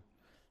 You want?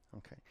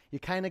 Okay. You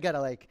kind of got to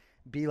like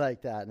be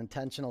like that,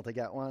 intentional to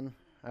get one.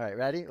 All right,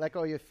 ready? Let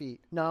go of your feet.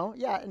 No?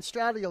 Yeah, and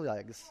straddle your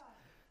legs.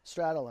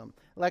 Straddle them.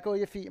 Let go of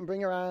your feet and bring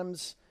your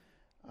arms,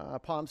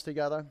 palms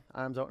together,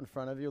 arms out in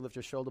front of you. Lift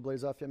your shoulder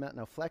blades off your mat.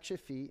 Now flex your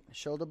feet,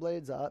 shoulder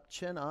blades up,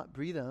 chin up,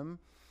 breathe in.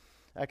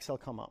 Exhale,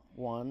 come up.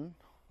 1,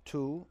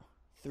 2,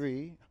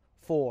 3,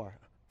 4,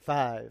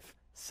 5,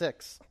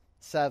 6,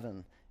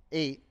 7,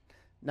 8,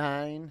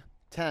 9,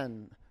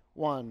 10.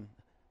 1,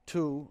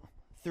 2,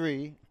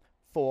 3,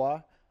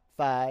 4,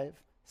 5,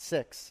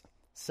 6,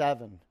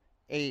 7,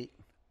 8,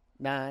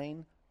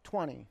 9,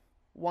 20.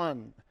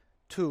 1,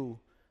 2,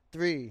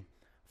 3,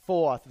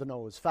 4, through the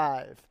nose.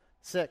 5,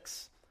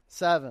 6,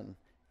 7,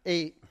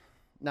 8,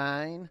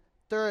 9,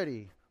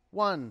 30.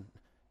 1,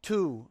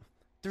 2,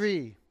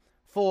 3,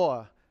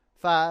 4,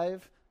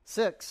 5,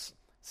 6,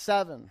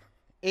 7,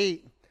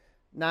 8,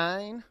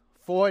 9,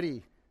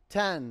 40.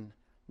 10,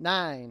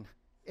 9,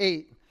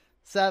 8,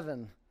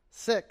 7,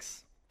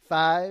 6,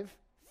 5,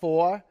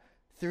 4,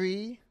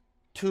 3,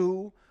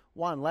 2,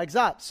 1. Legs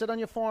up. Sit on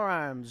your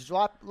forearms.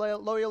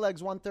 Lower your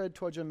legs 1/3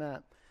 towards your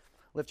mat.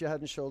 Lift your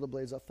head and shoulder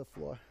blades off the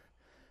floor.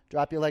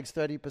 Drop your legs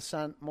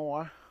 30%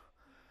 more.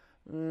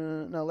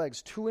 No,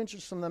 legs 2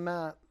 inches from the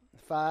mat.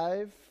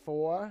 5,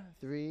 4,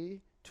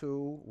 3,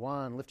 2,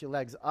 1. Lift your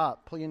legs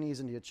up. Pull your knees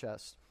into your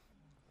chest.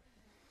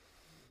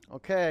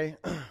 Okay.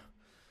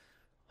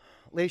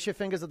 Lace your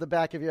fingers at the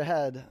back of your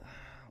head.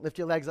 Lift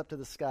your legs up to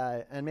the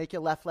sky and make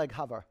your left leg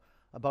hover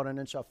about an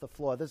inch off the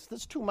floor. This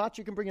is too much.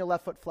 You can bring your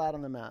left foot flat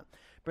on the mat.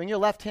 Bring your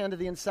left hand to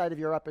the inside of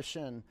your upper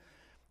shin.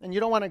 And you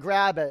don't want to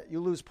grab it. You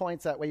lose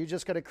points that way. You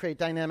just got to create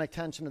dynamic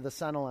tension to the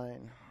center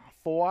line.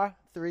 4,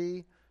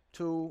 3,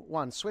 2,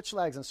 1. Switch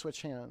legs and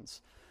switch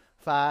hands.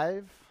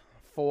 5,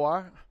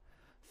 4,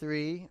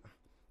 3,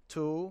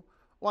 2,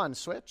 1.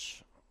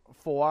 Switch.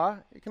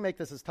 4. You can make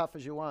this as tough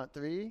as you want.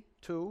 3,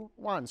 2,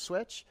 1.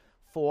 Switch.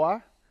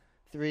 4,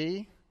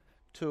 3,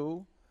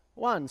 2,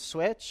 1.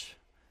 Switch.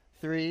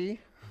 3,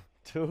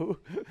 2,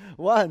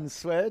 1.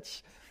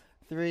 Switch.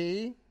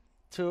 3,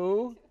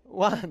 2,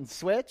 1.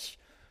 Switch.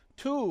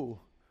 2,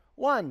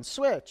 1.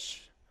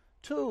 Switch.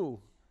 2,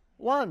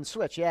 1.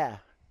 Switch. Yeah.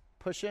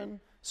 Push in.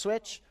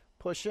 Switch.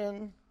 Push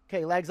in.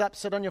 Okay, legs up.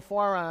 Sit on your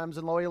forearms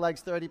and lower your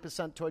legs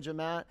 30% towards your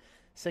mat.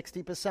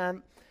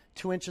 60%.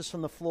 2 inches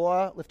from the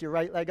floor. Lift your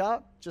right leg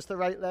up. Just the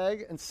right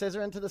leg. And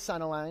scissor into the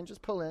center line.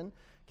 Just pull in.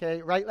 Okay,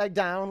 right leg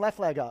down, left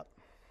leg up.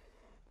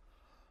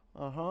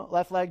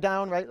 Left leg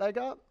down, right leg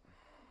up.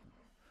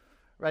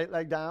 Right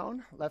leg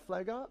down, left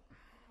leg up.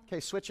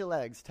 Okay, switch your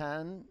legs.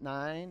 10,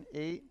 9,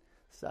 8,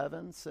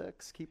 7,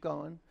 6. Keep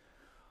going.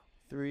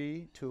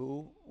 3,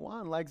 2,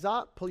 1. Legs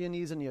up. Pull your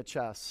knees into your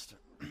chest.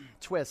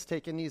 Twist.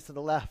 Take your knees to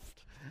the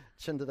left,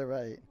 chin to the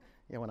right.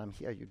 Yeah, when I'm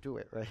here, you do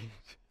it, right?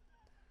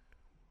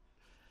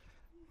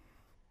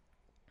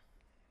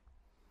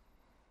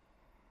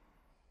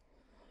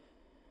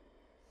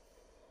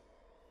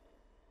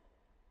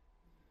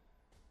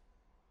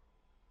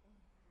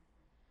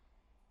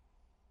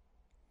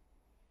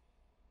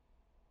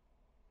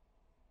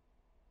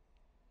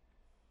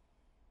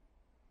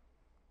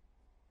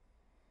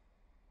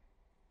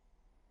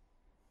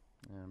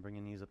 And bring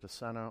your knees up to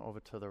center, over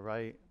to the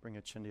right. Bring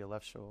your chin to your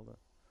left shoulder.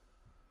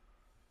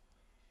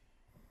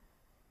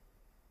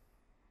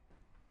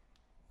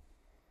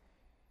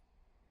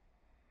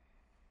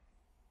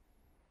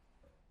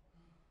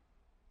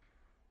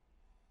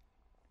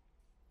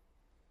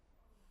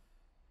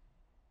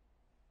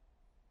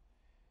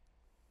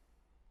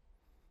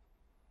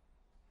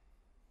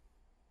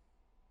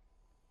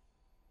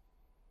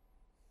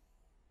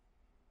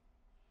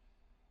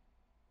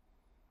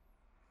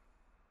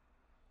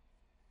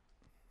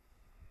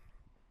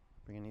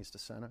 Bring your knees to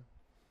center.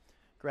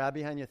 Grab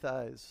behind your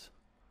thighs.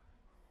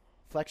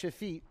 Flex your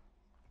feet.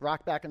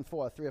 Rock back and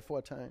forth 3 or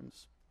 4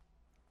 times.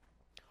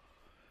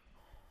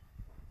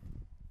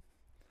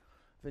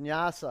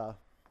 Vinyasa,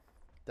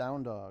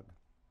 down dog.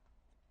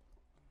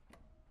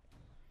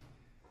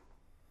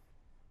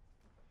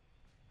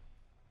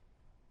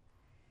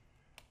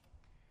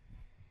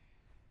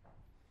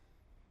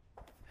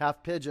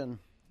 Half pigeon,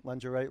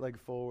 lunge your right leg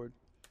forward.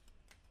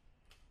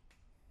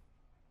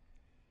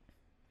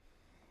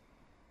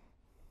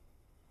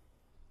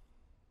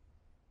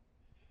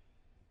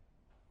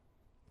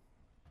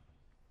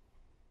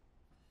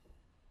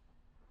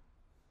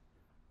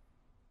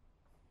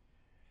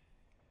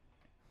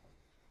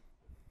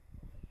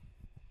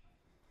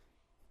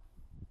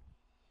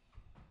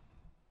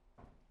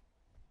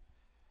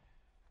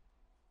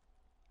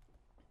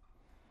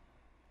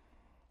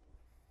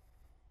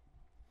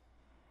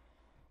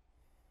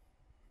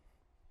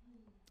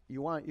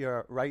 You want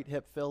your right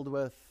hip filled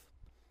with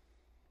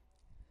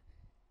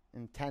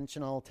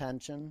intentional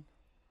tension,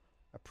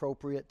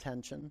 appropriate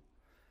tension,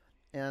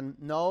 and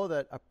know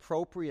that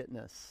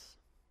appropriateness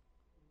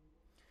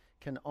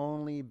can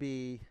only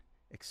be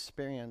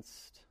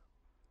experienced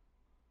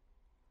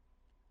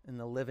in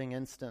the living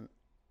instant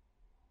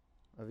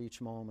of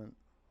each moment.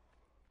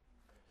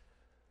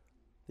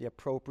 The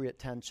appropriate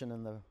tension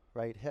in the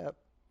right hip,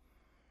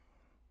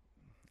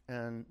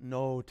 and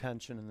no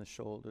tension in the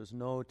shoulders,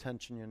 no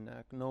tension in your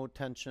neck, no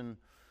tension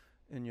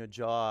in your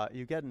jaw.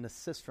 You get an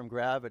assist from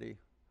gravity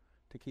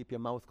to keep your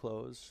mouth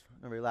closed,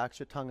 and relax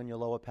your tongue and your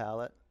lower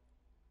palate.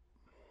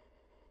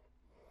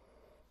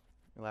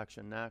 Relax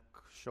your neck,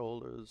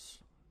 shoulders.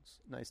 It's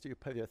nice to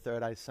put your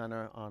third eye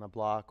center on a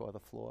block or the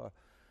floor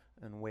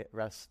and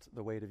rest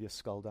the weight of your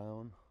skull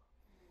down.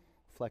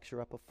 Flex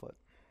your upper foot.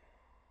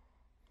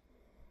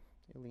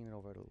 You're leaning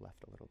over to the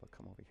left a little bit.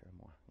 Come over here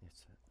more. That's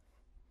it.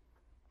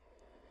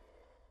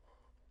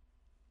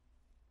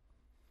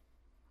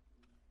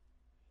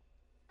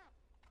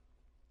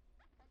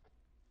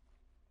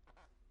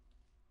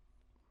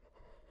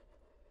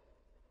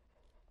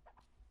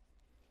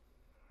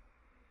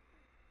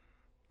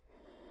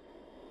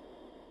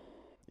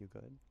 You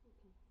good?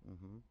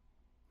 Mm-hmm.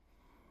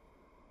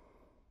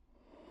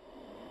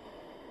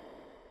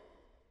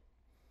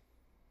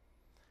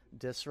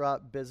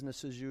 Disrupt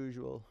business as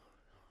usual.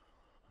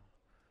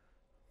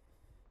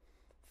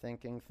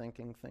 Thinking.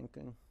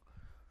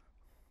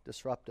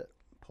 Disrupt it.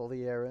 Pull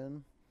the air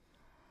in.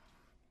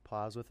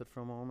 Pause with it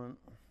for a moment.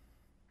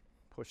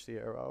 Push the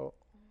air out.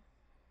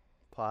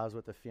 Pause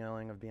with the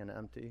feeling of being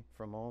empty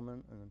for a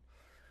moment, and then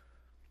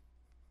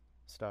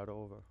start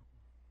over.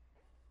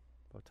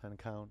 About 10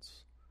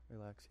 counts.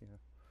 Relax here.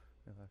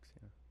 Relax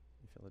here.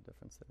 You feel the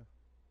difference there?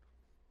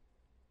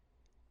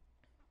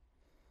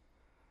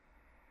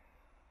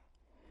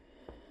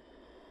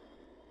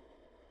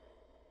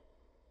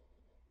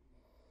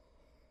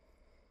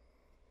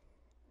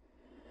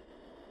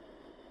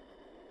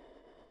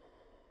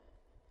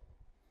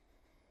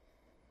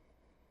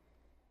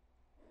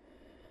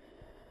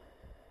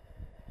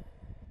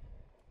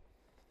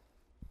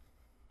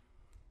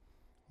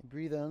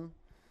 Breathe in.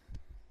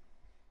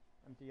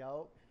 Empty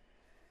out.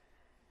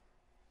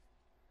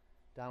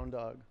 Down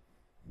dog.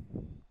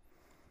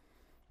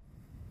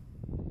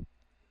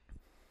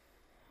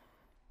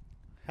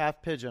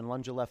 Half pigeon.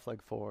 Lunge your left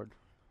leg forward.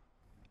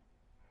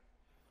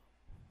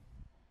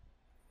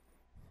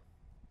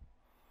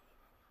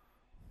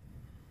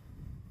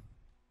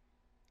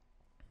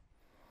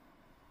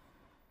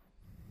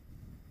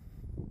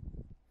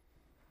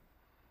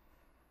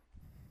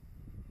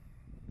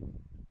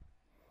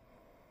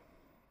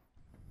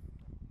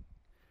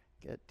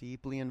 Get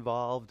deeply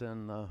involved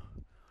in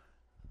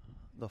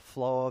the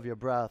flow of your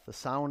breath, the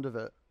sound of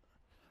it,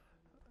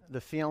 the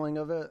feeling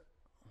of it.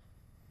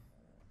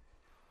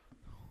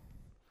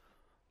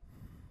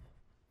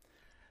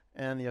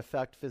 And the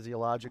effect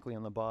physiologically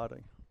on the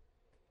body.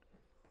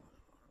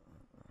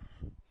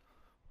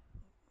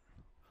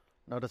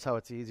 Notice how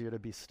it's easier to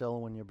be still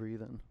when you're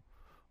breathing,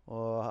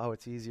 or how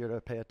it's easier to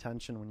pay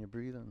attention when you're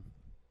breathing.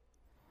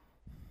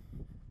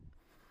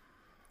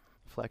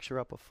 Flex your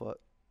upper foot.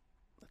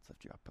 Let's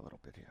lift you up a little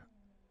bit here.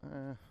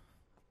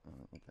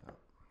 Like that.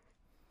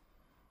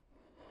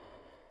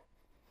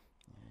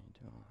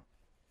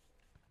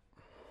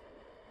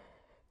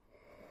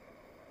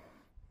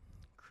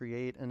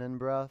 Create an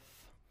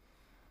in-breath,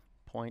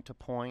 point to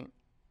point.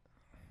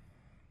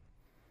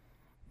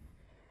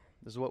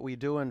 This is what we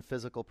do in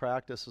physical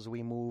practice as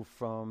we move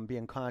from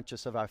being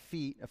conscious of our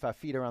feet, if our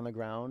feet are on the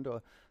ground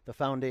or the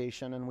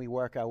foundation, and we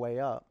work our way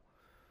up.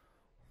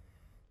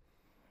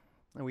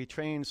 And we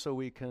train so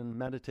we can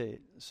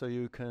meditate, so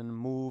you can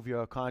move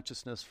your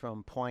consciousness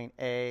from point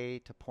A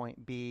to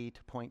point B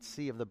to point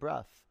C of the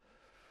breath.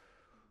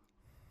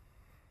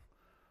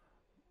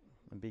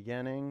 The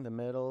beginning, the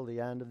middle,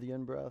 the end of the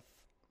in-breath.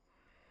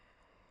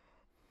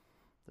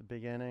 The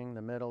beginning,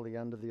 the middle, the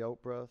end of the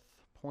out-breath.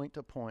 Point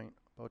to point,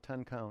 about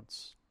 10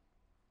 counts.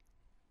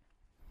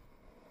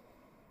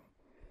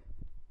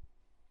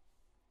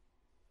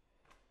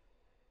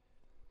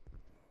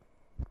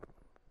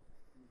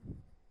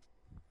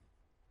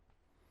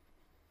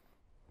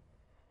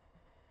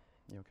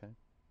 You okay?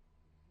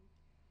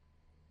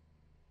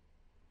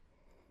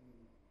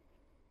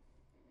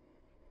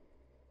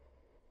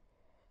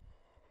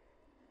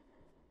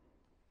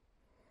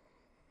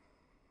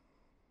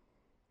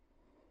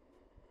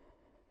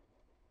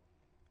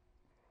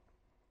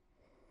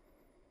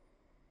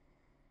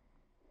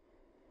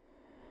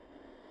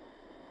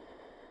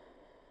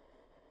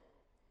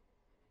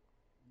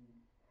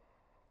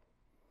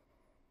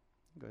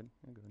 Good,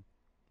 you're good.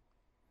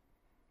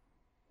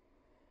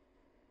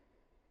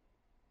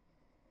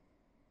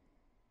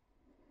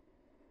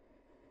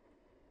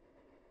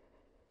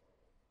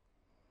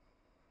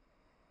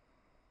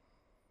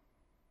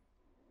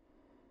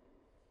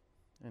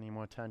 Any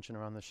more tension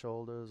around the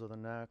shoulders or the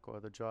neck or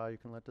the jaw you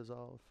can let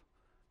dissolve.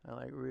 And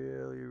like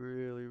really,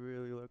 really,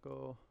 really let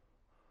go.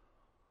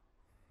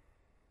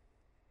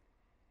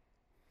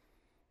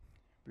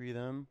 Breathe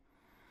in.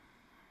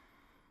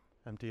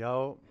 Empty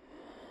out.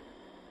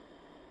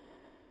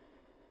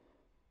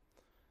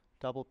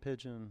 Double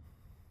pigeon.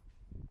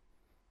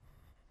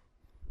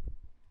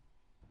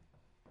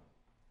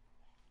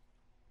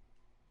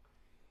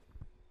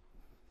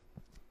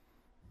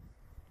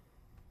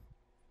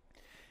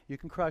 You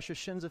can cross your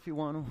shins if you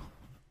want to,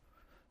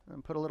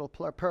 and put a little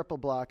purple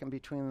block in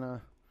between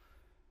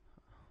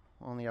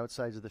on the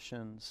outsides of the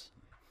shins.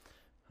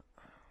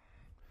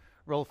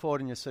 Roll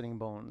forward in your sitting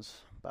bones.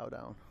 Bow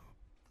down.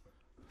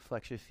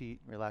 Flex your feet.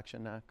 Relax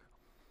your neck.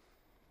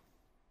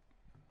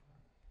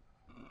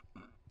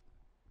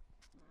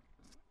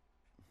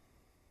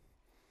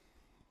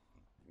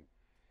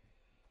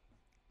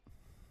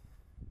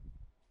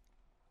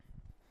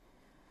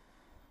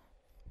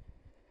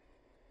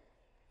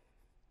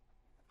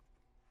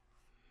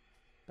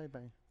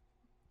 Bye-bye.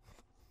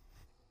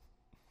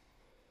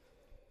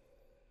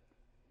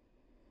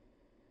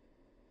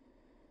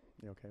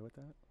 You okay with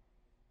that?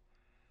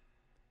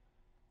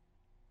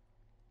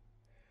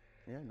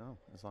 Yeah, no.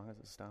 As long as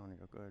it's down,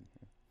 you're good.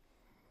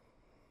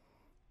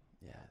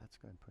 Yeah, that's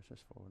good. Push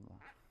this forward more.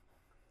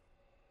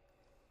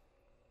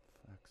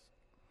 Flex.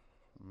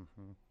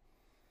 Mm-hmm.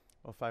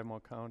 Oh, 5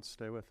 more counts.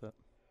 Stay with it.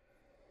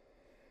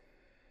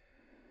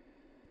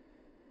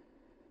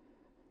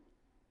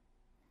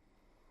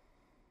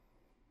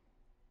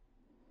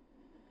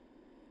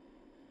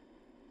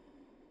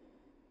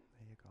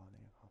 There you go.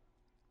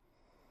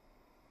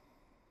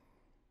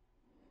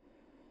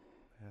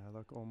 Yeah,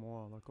 let go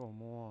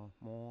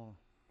more.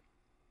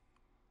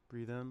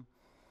 Breathe in.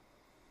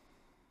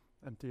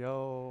 Empty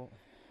out.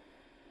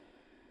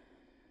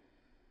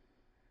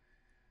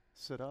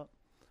 Sit up.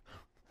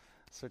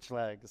 Switch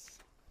legs.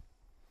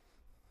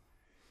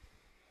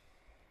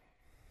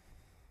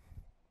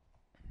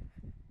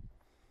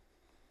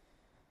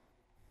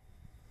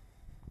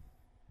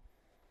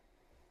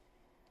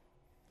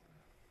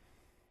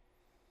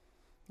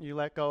 You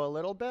let go a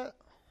little bit,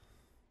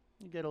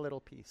 you get a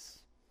little peace.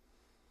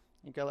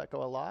 You let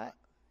go a lot,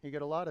 you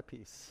get a lot of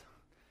peace.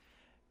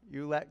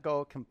 You let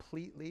go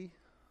completely,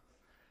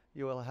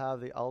 you will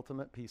have the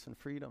ultimate peace and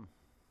freedom.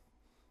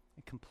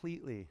 And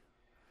completely.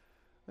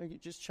 You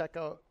just check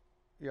out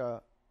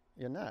your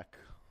neck.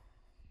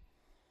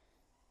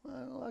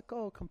 Let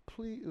go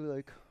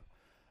completely,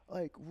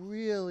 like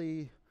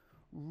really,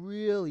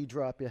 really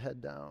drop your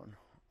head down.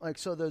 Like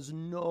so there's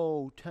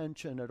no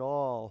tension at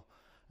all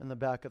in the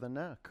back of the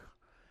neck.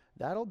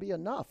 That'll be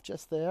enough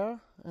just there,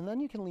 and then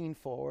you can lean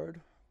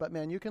forward. But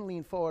man, you can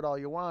lean forward all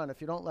you want. If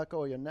you don't let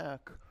go of your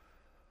neck,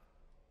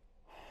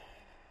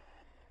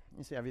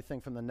 you see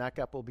everything from the neck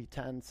up will be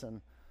tense,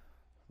 and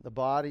the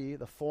body,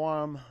 the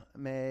form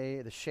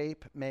the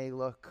shape may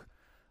look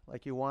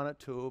like you want it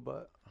to,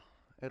 but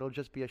it'll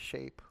just be a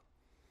shape.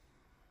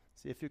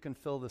 See if you can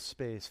fill the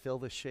space, fill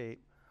the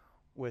shape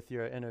with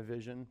your inner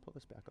vision. Pull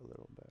this back a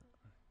little bit.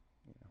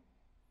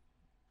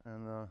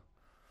 And the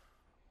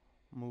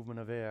movement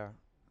of air.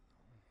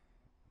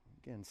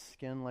 Again,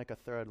 skin like a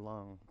third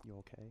lung. You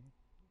okay?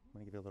 I'm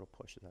going to give you a little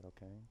push. Is that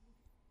okay?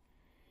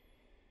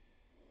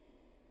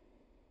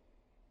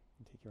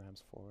 And take your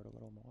arms forward a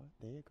little more.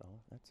 There you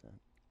go. That's it.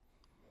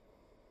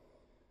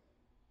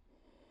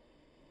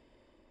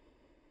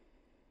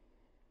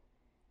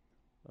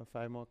 About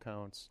 5 more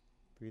counts.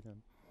 Breathe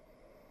in.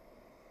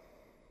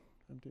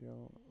 Empty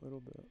out a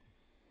little bit.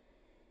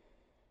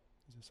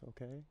 Is this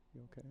okay?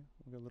 You okay?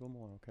 We'll get a little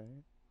more, okay?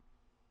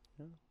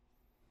 Yeah.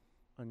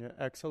 On your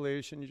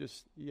exhalation, you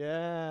just, you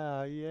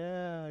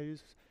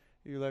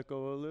let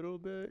go a little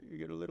bit, you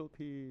get a little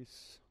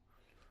peace.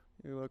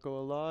 You let go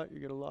a lot, you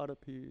get a lot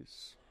of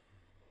peace.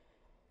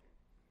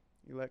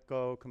 You let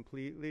go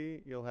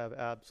completely, you'll have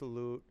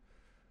absolute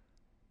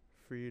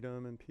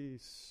freedom and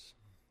peace.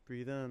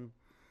 Breathe in.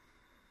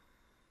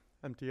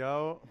 Empty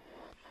out.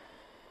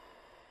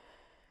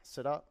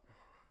 Sit up.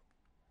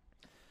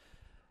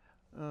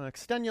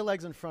 Extend your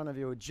legs in front of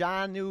you.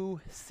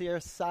 Janu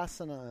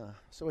Sirsasana.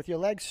 So with your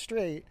legs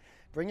straight,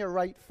 bring your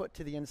right foot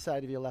to the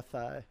inside of your left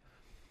thigh.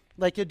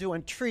 Like you're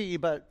doing tree,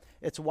 but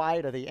it's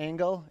wider. The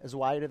angle is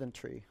wider than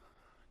tree.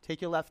 Take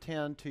your left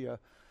hand to your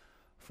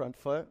front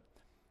foot.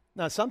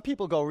 Now, some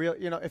people go real,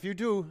 if you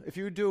do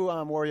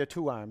warrior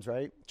 2 arms,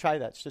 right? Try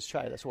that. Just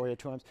try this, warrior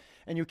 2 arms.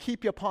 And you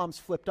keep your palms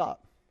flipped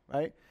up,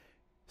 right?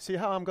 See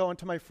how I'm going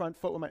to my front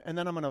foot and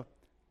then I'm going to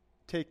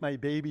take my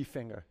baby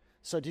finger.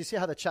 So do you see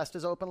how the chest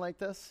is open like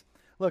this?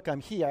 Look, I'm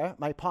here.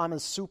 My palm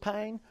is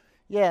supine.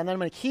 Yeah, and then I'm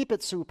going to keep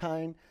it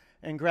supine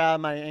and grab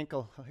my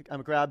ankle. I'm going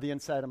to grab the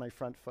inside of my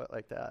front foot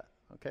like that.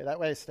 Okay, that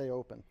way I stay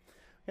open.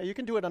 Okay, you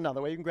can do it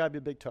another way. You can grab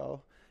your big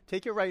toe.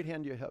 Take your right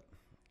hand to your hip.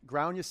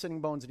 Ground your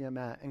sitting bones in your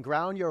mat. And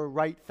ground your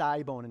right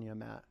thigh bone in your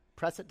mat.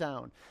 Press it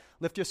down.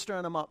 Lift your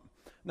sternum up.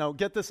 Now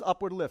get this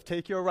upward lift.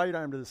 Take your right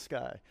arm to the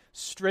sky.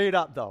 Straight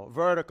up though,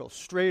 vertical,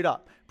 straight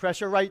up. Press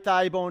your right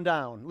thigh bone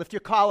down. Lift your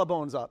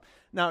collarbones up.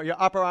 Now your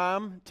upper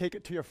arm, take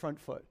it to your front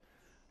foot.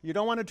 You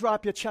don't want to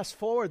drop your chest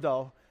forward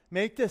though.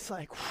 Make this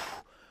like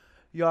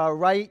your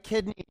right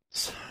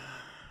kidneys.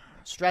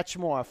 Stretch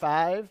more.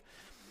 5.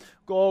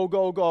 Go,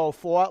 go, go.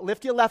 4.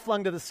 Lift your left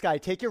lung to the sky.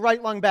 Take your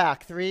right lung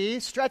back. 3.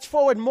 Stretch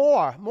forward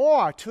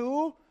more.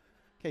 2.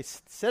 Okay,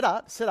 sit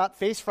up,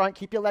 face front.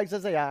 Keep your legs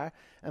as they are,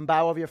 and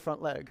bow over your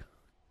front leg.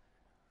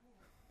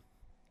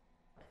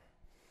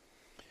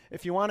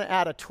 If you want to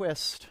add a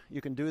twist,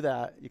 you can do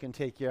that. You can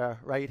take your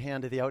right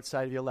hand to the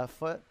outside of your left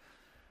foot,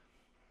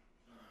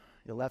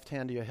 your left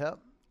hand to your hip,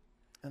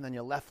 and then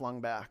your left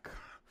lung back,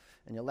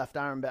 and your left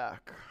arm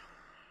back.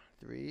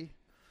 3,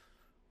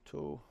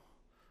 2,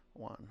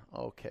 1.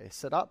 Okay,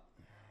 sit up.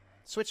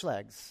 Switch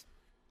legs.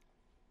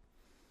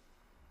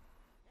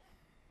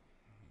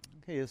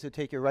 Okay, so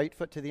take your right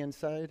foot to the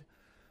inside,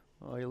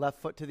 or your left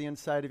foot to the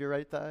inside of your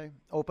right thigh.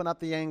 Open up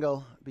the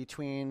angle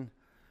between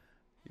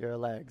your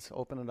legs.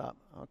 Open it up.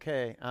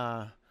 Okay,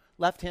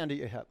 left hand to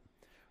your hip.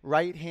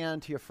 Right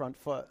hand to your front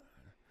foot.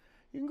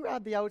 You can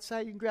grab the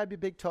outside. You can grab your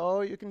big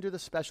toe. You can do the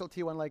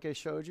specialty one like I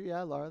showed you.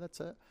 Yeah, Laura, that's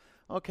it.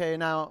 Okay,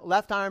 now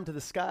left arm to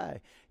the sky.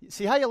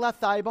 See how your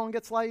left thigh bone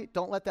gets light?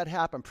 Don't let that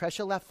happen. Press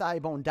your left thigh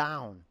bone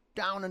down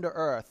into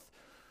earth.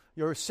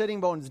 Your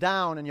sitting bone's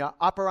down and your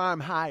upper arm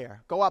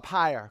higher. Go up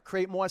higher.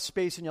 Create more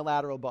space in your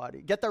lateral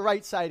body. Get the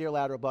right side of your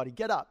lateral body.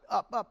 Get up,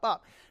 up, up,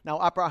 up. Now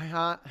upper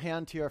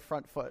hand to your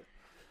front foot.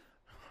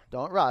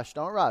 Don't rush.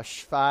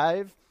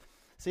 5.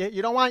 See,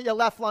 you don't want your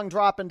left lung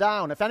dropping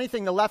down. If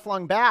anything, the left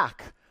lung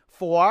back.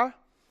 4.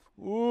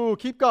 Ooh,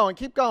 keep going.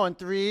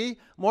 3.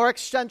 More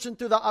extension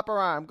through the upper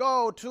arm.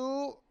 Go.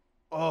 2.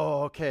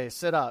 Oh, okay,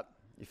 sit up.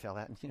 You feel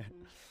that?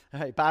 All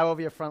right, bow over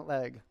your front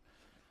leg.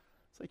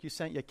 It's like you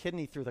sent your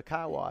kidney through the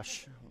car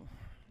wash.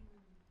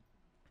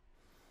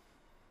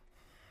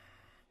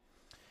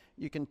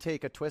 You can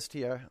take a twist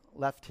here.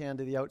 Left hand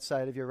to the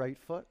outside of your right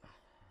foot.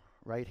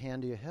 Right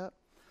hand to your hip.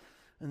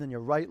 And then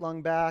your right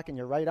lung back and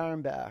your right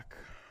arm back.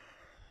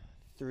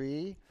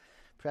 3.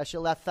 Press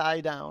your left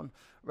thigh down.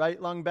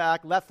 Right lung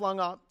back, left lung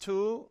up.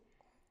 2.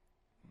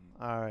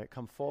 All right,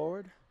 come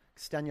forward.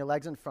 Extend your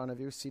legs in front of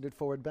you, seated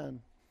forward bend.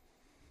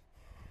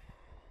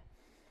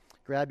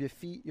 Grab your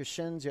feet, your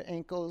shins, your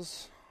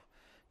ankles.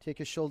 Take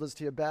your shoulders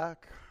to your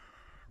back.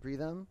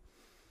 Breathe in.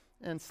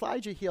 And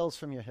slide your heels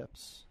from your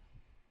hips.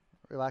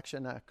 Relax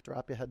your neck.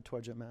 Drop your head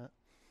towards your mat.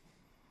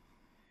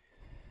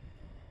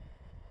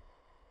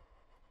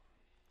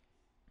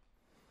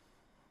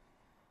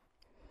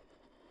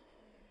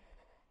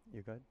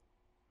 You good?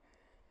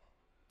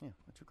 Yeah, why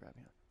don't you grab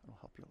here? It'll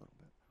help you a little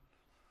bit.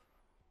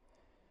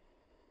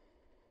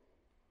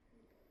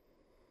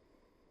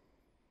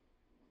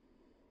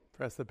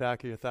 Press the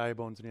back of your thigh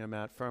bones into your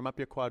mat. Firm up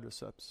your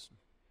quadriceps.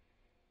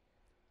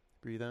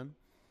 Breathe in.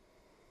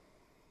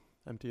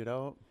 Empty it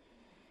out.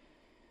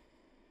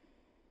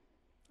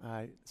 All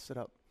right, sit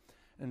up.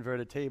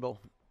 Inverted table.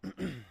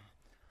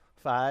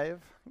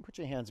 5. Put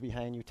your hands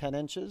behind you. 10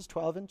 inches,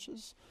 12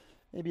 inches.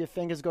 Maybe your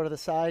fingers go to the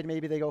side.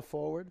 Maybe they go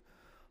forward.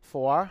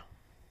 4.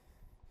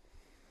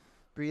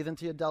 Breathe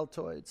into your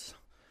deltoids.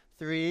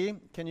 3.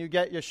 Can you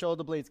get your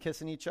shoulder blades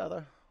kissing each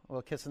other?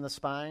 Or kissing the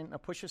spine? Now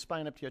push your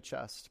spine up to your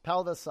chest.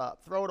 Pelvis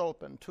up. Throat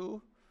open.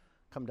 2.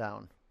 Come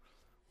down.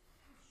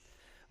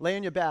 Lay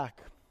on your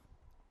back.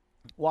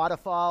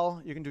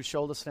 Waterfall. You can do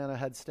shoulder stand or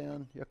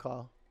headstand. Your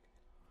call.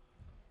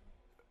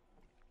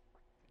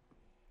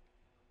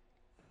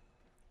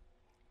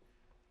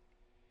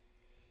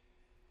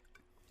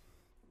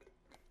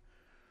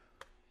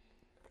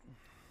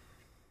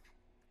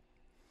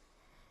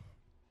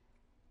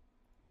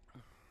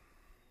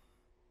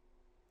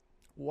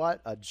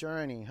 What a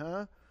journey,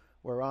 huh?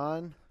 We're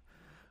on.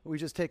 We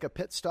just take a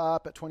pit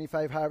stop at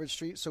 25 Harvard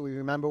Street so we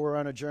remember we're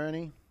on a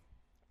journey.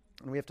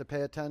 And we have to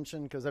pay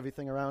attention because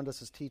everything around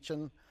us is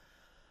teaching,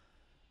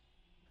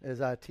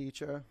 is our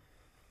teacher.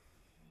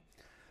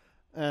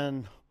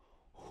 And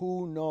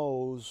who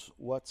knows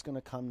what's going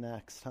to come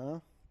next, huh?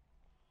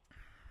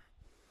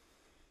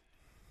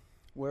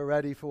 We're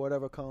ready for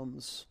whatever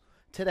comes.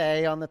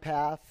 Today on the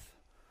path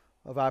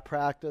of our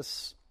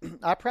practice,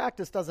 our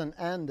practice doesn't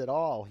end at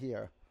all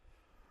here.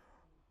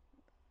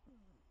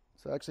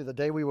 So actually, the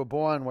day we were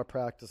born, we're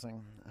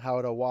practicing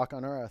how to walk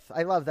on earth.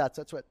 I love that.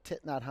 That's what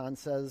Thich Nhat Hanh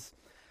says.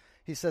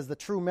 He says the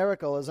true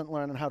miracle isn't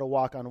learning how to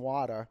walk on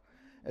water.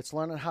 It's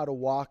learning how to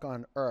walk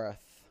on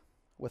earth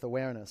with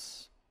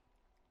awareness.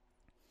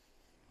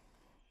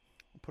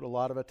 Put a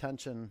lot of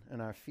attention in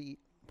our feet.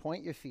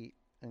 Point your feet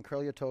and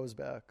curl your toes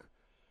back.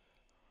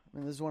 I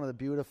mean, this is one of the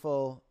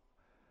beautiful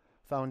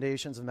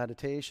foundations of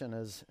meditation,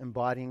 is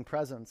embodying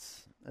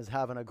presence, is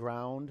having a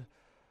ground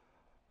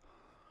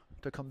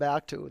to come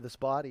back to, this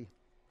body.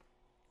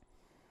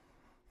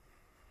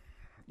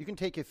 You can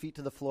take your feet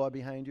to the floor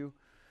behind you.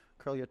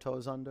 Curl your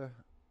toes under.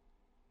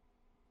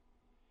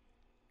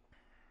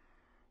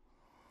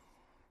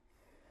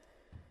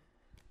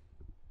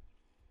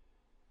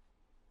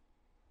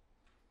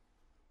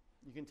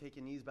 You can take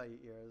your knees by your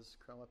ears,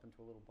 curl up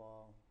into a little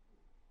ball.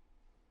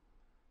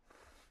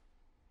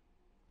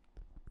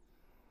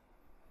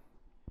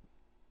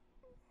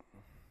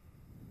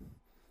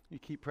 You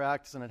keep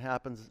practicing, it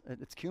happens,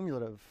 it's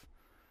cumulative.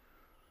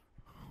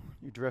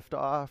 You drift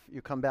off,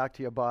 you come back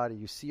to your body.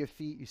 You see your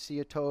feet, you see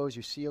your toes,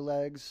 you see your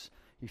legs.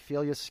 You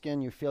feel your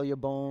skin, you feel your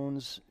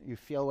bones, you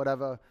feel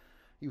whatever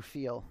you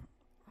feel.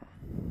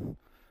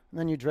 And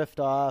then you drift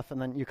off,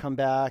 and then you come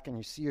back, and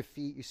you see your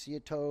feet, you see your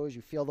toes,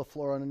 you feel the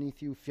floor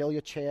underneath you, feel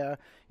your chair,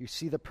 you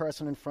see the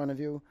person in front of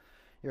you.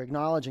 You're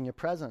acknowledging you're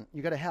present.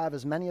 You got to have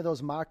as many of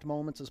those marked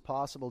moments as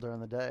possible during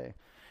the day.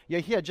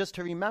 You're here just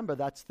to remember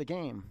that's the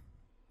game.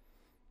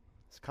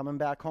 It's coming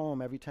back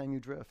home every time you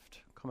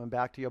drift, coming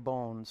back to your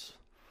bones.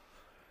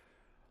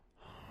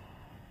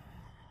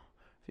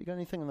 If you got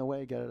anything in the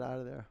way, get it out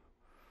of there.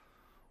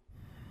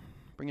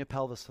 Bring your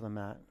pelvis to the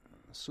mat.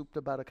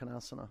 Supta Baddha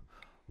Konasana.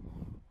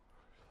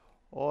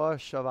 Or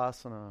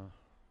Shavasana.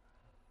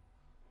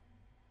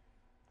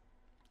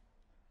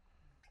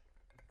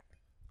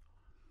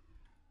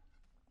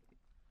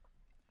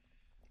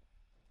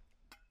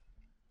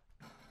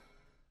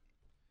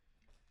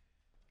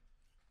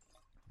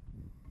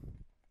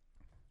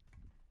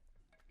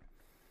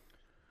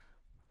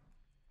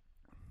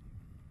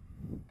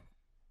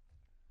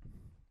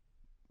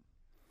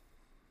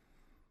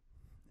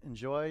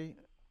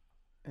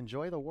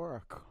 Enjoy the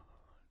work.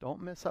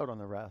 Don't miss out on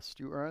the rest.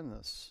 You earn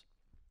this.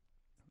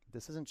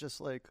 This isn't just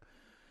like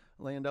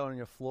laying down on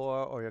your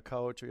floor or your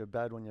couch or your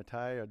bed when you're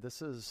tired.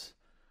 This is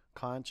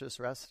conscious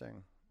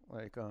resting,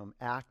 like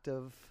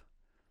active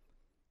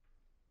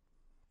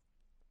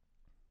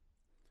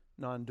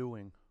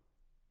non-doing,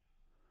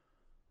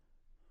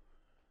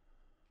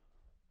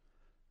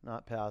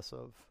 not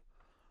passive.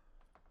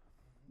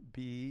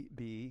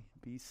 Be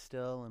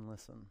still and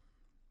listen.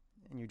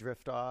 And you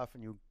drift off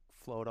and you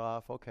float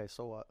off. Okay,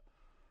 so what?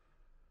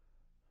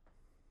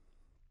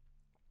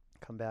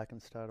 Come back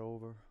and start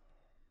over.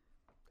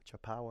 Get your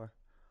power.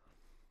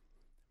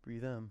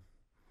 Breathe in.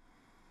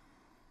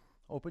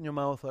 Open your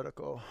mouth, let it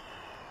go.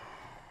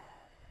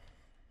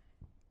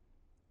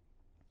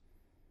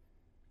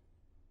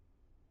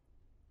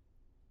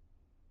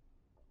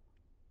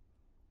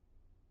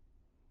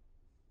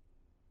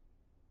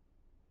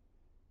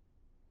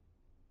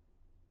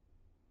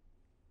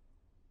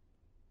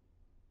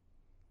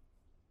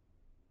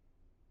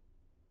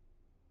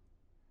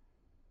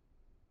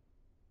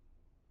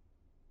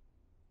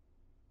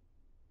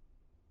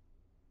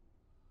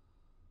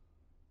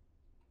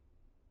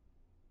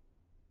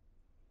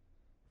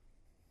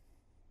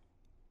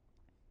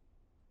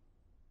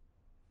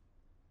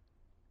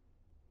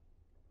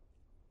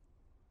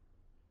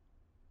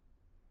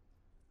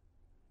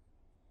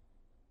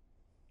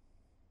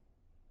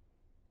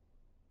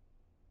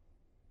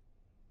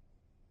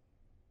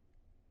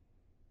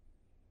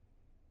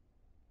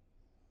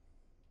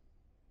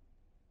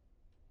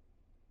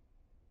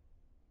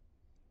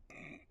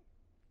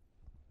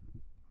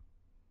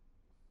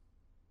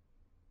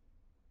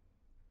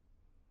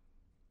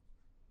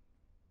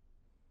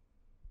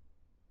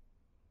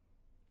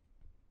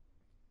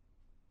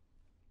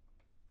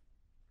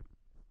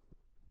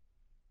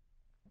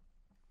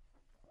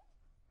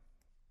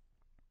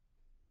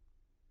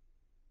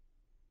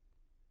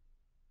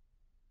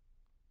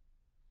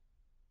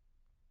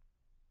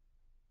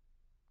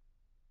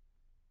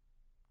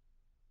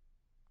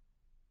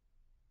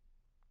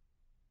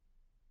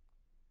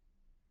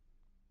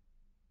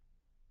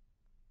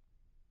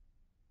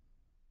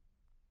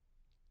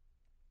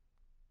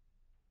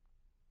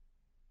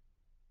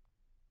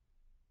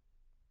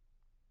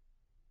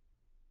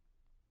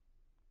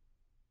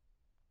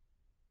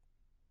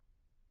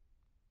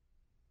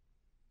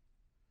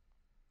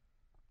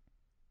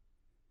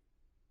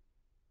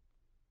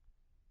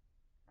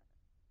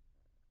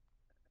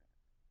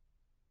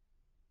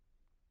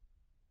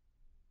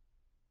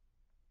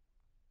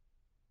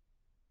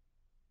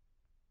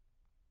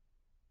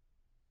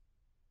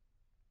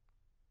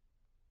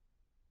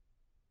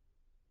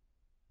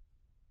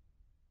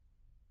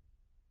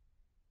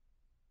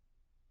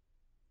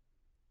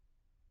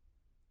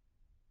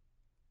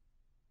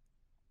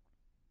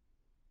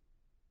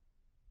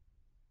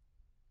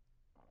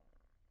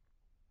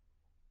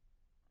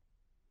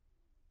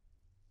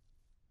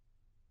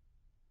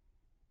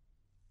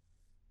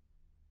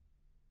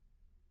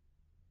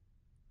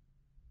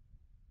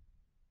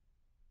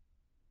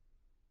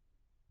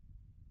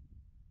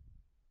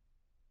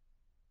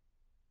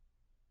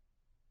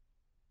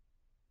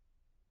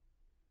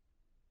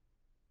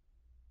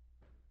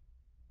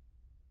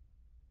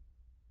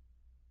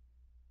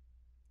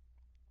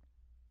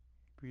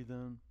 Breathe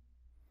in.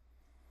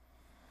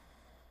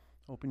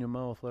 Open your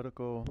mouth, let it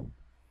go.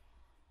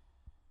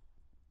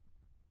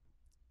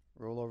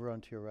 Roll over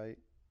onto your right.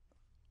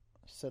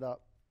 Sit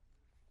up.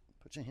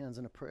 Put your hands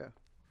in a prayer.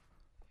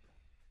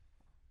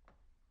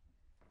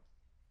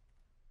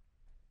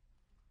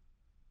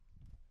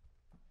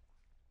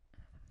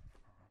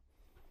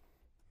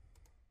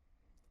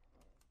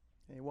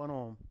 Okay, one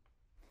Om.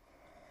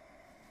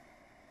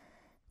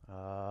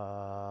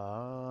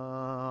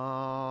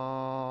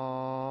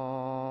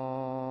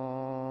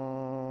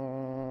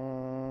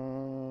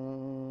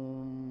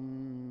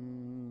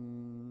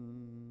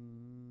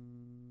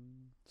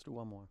 Let's do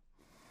one more.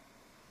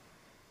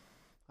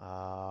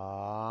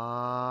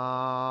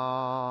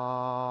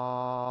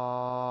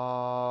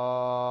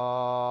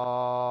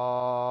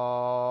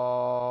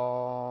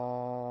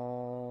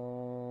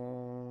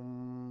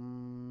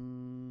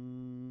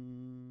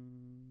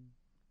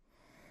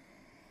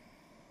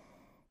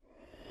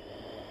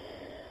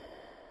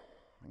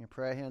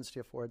 our hands to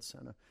your forehead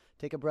center.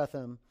 Take a breath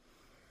in.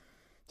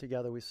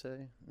 Together we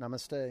say,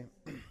 namaste.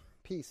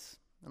 Peace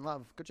and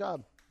love. Good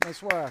job.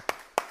 Nice work.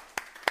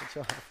 Good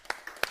job.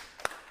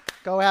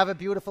 Go have a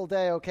beautiful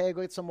day, okay?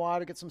 Go get some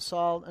water, get some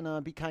salt,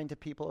 and be kind to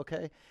people,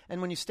 okay? And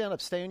when you stand up,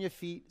 stay on your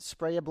feet,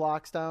 spray your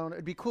blocks down.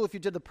 It'd be cool if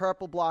you did the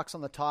purple blocks on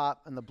the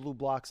top and the blue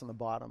blocks on the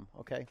bottom,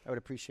 okay? I would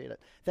appreciate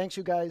it. Thanks,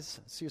 you guys.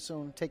 See you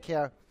soon. Take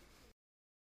care.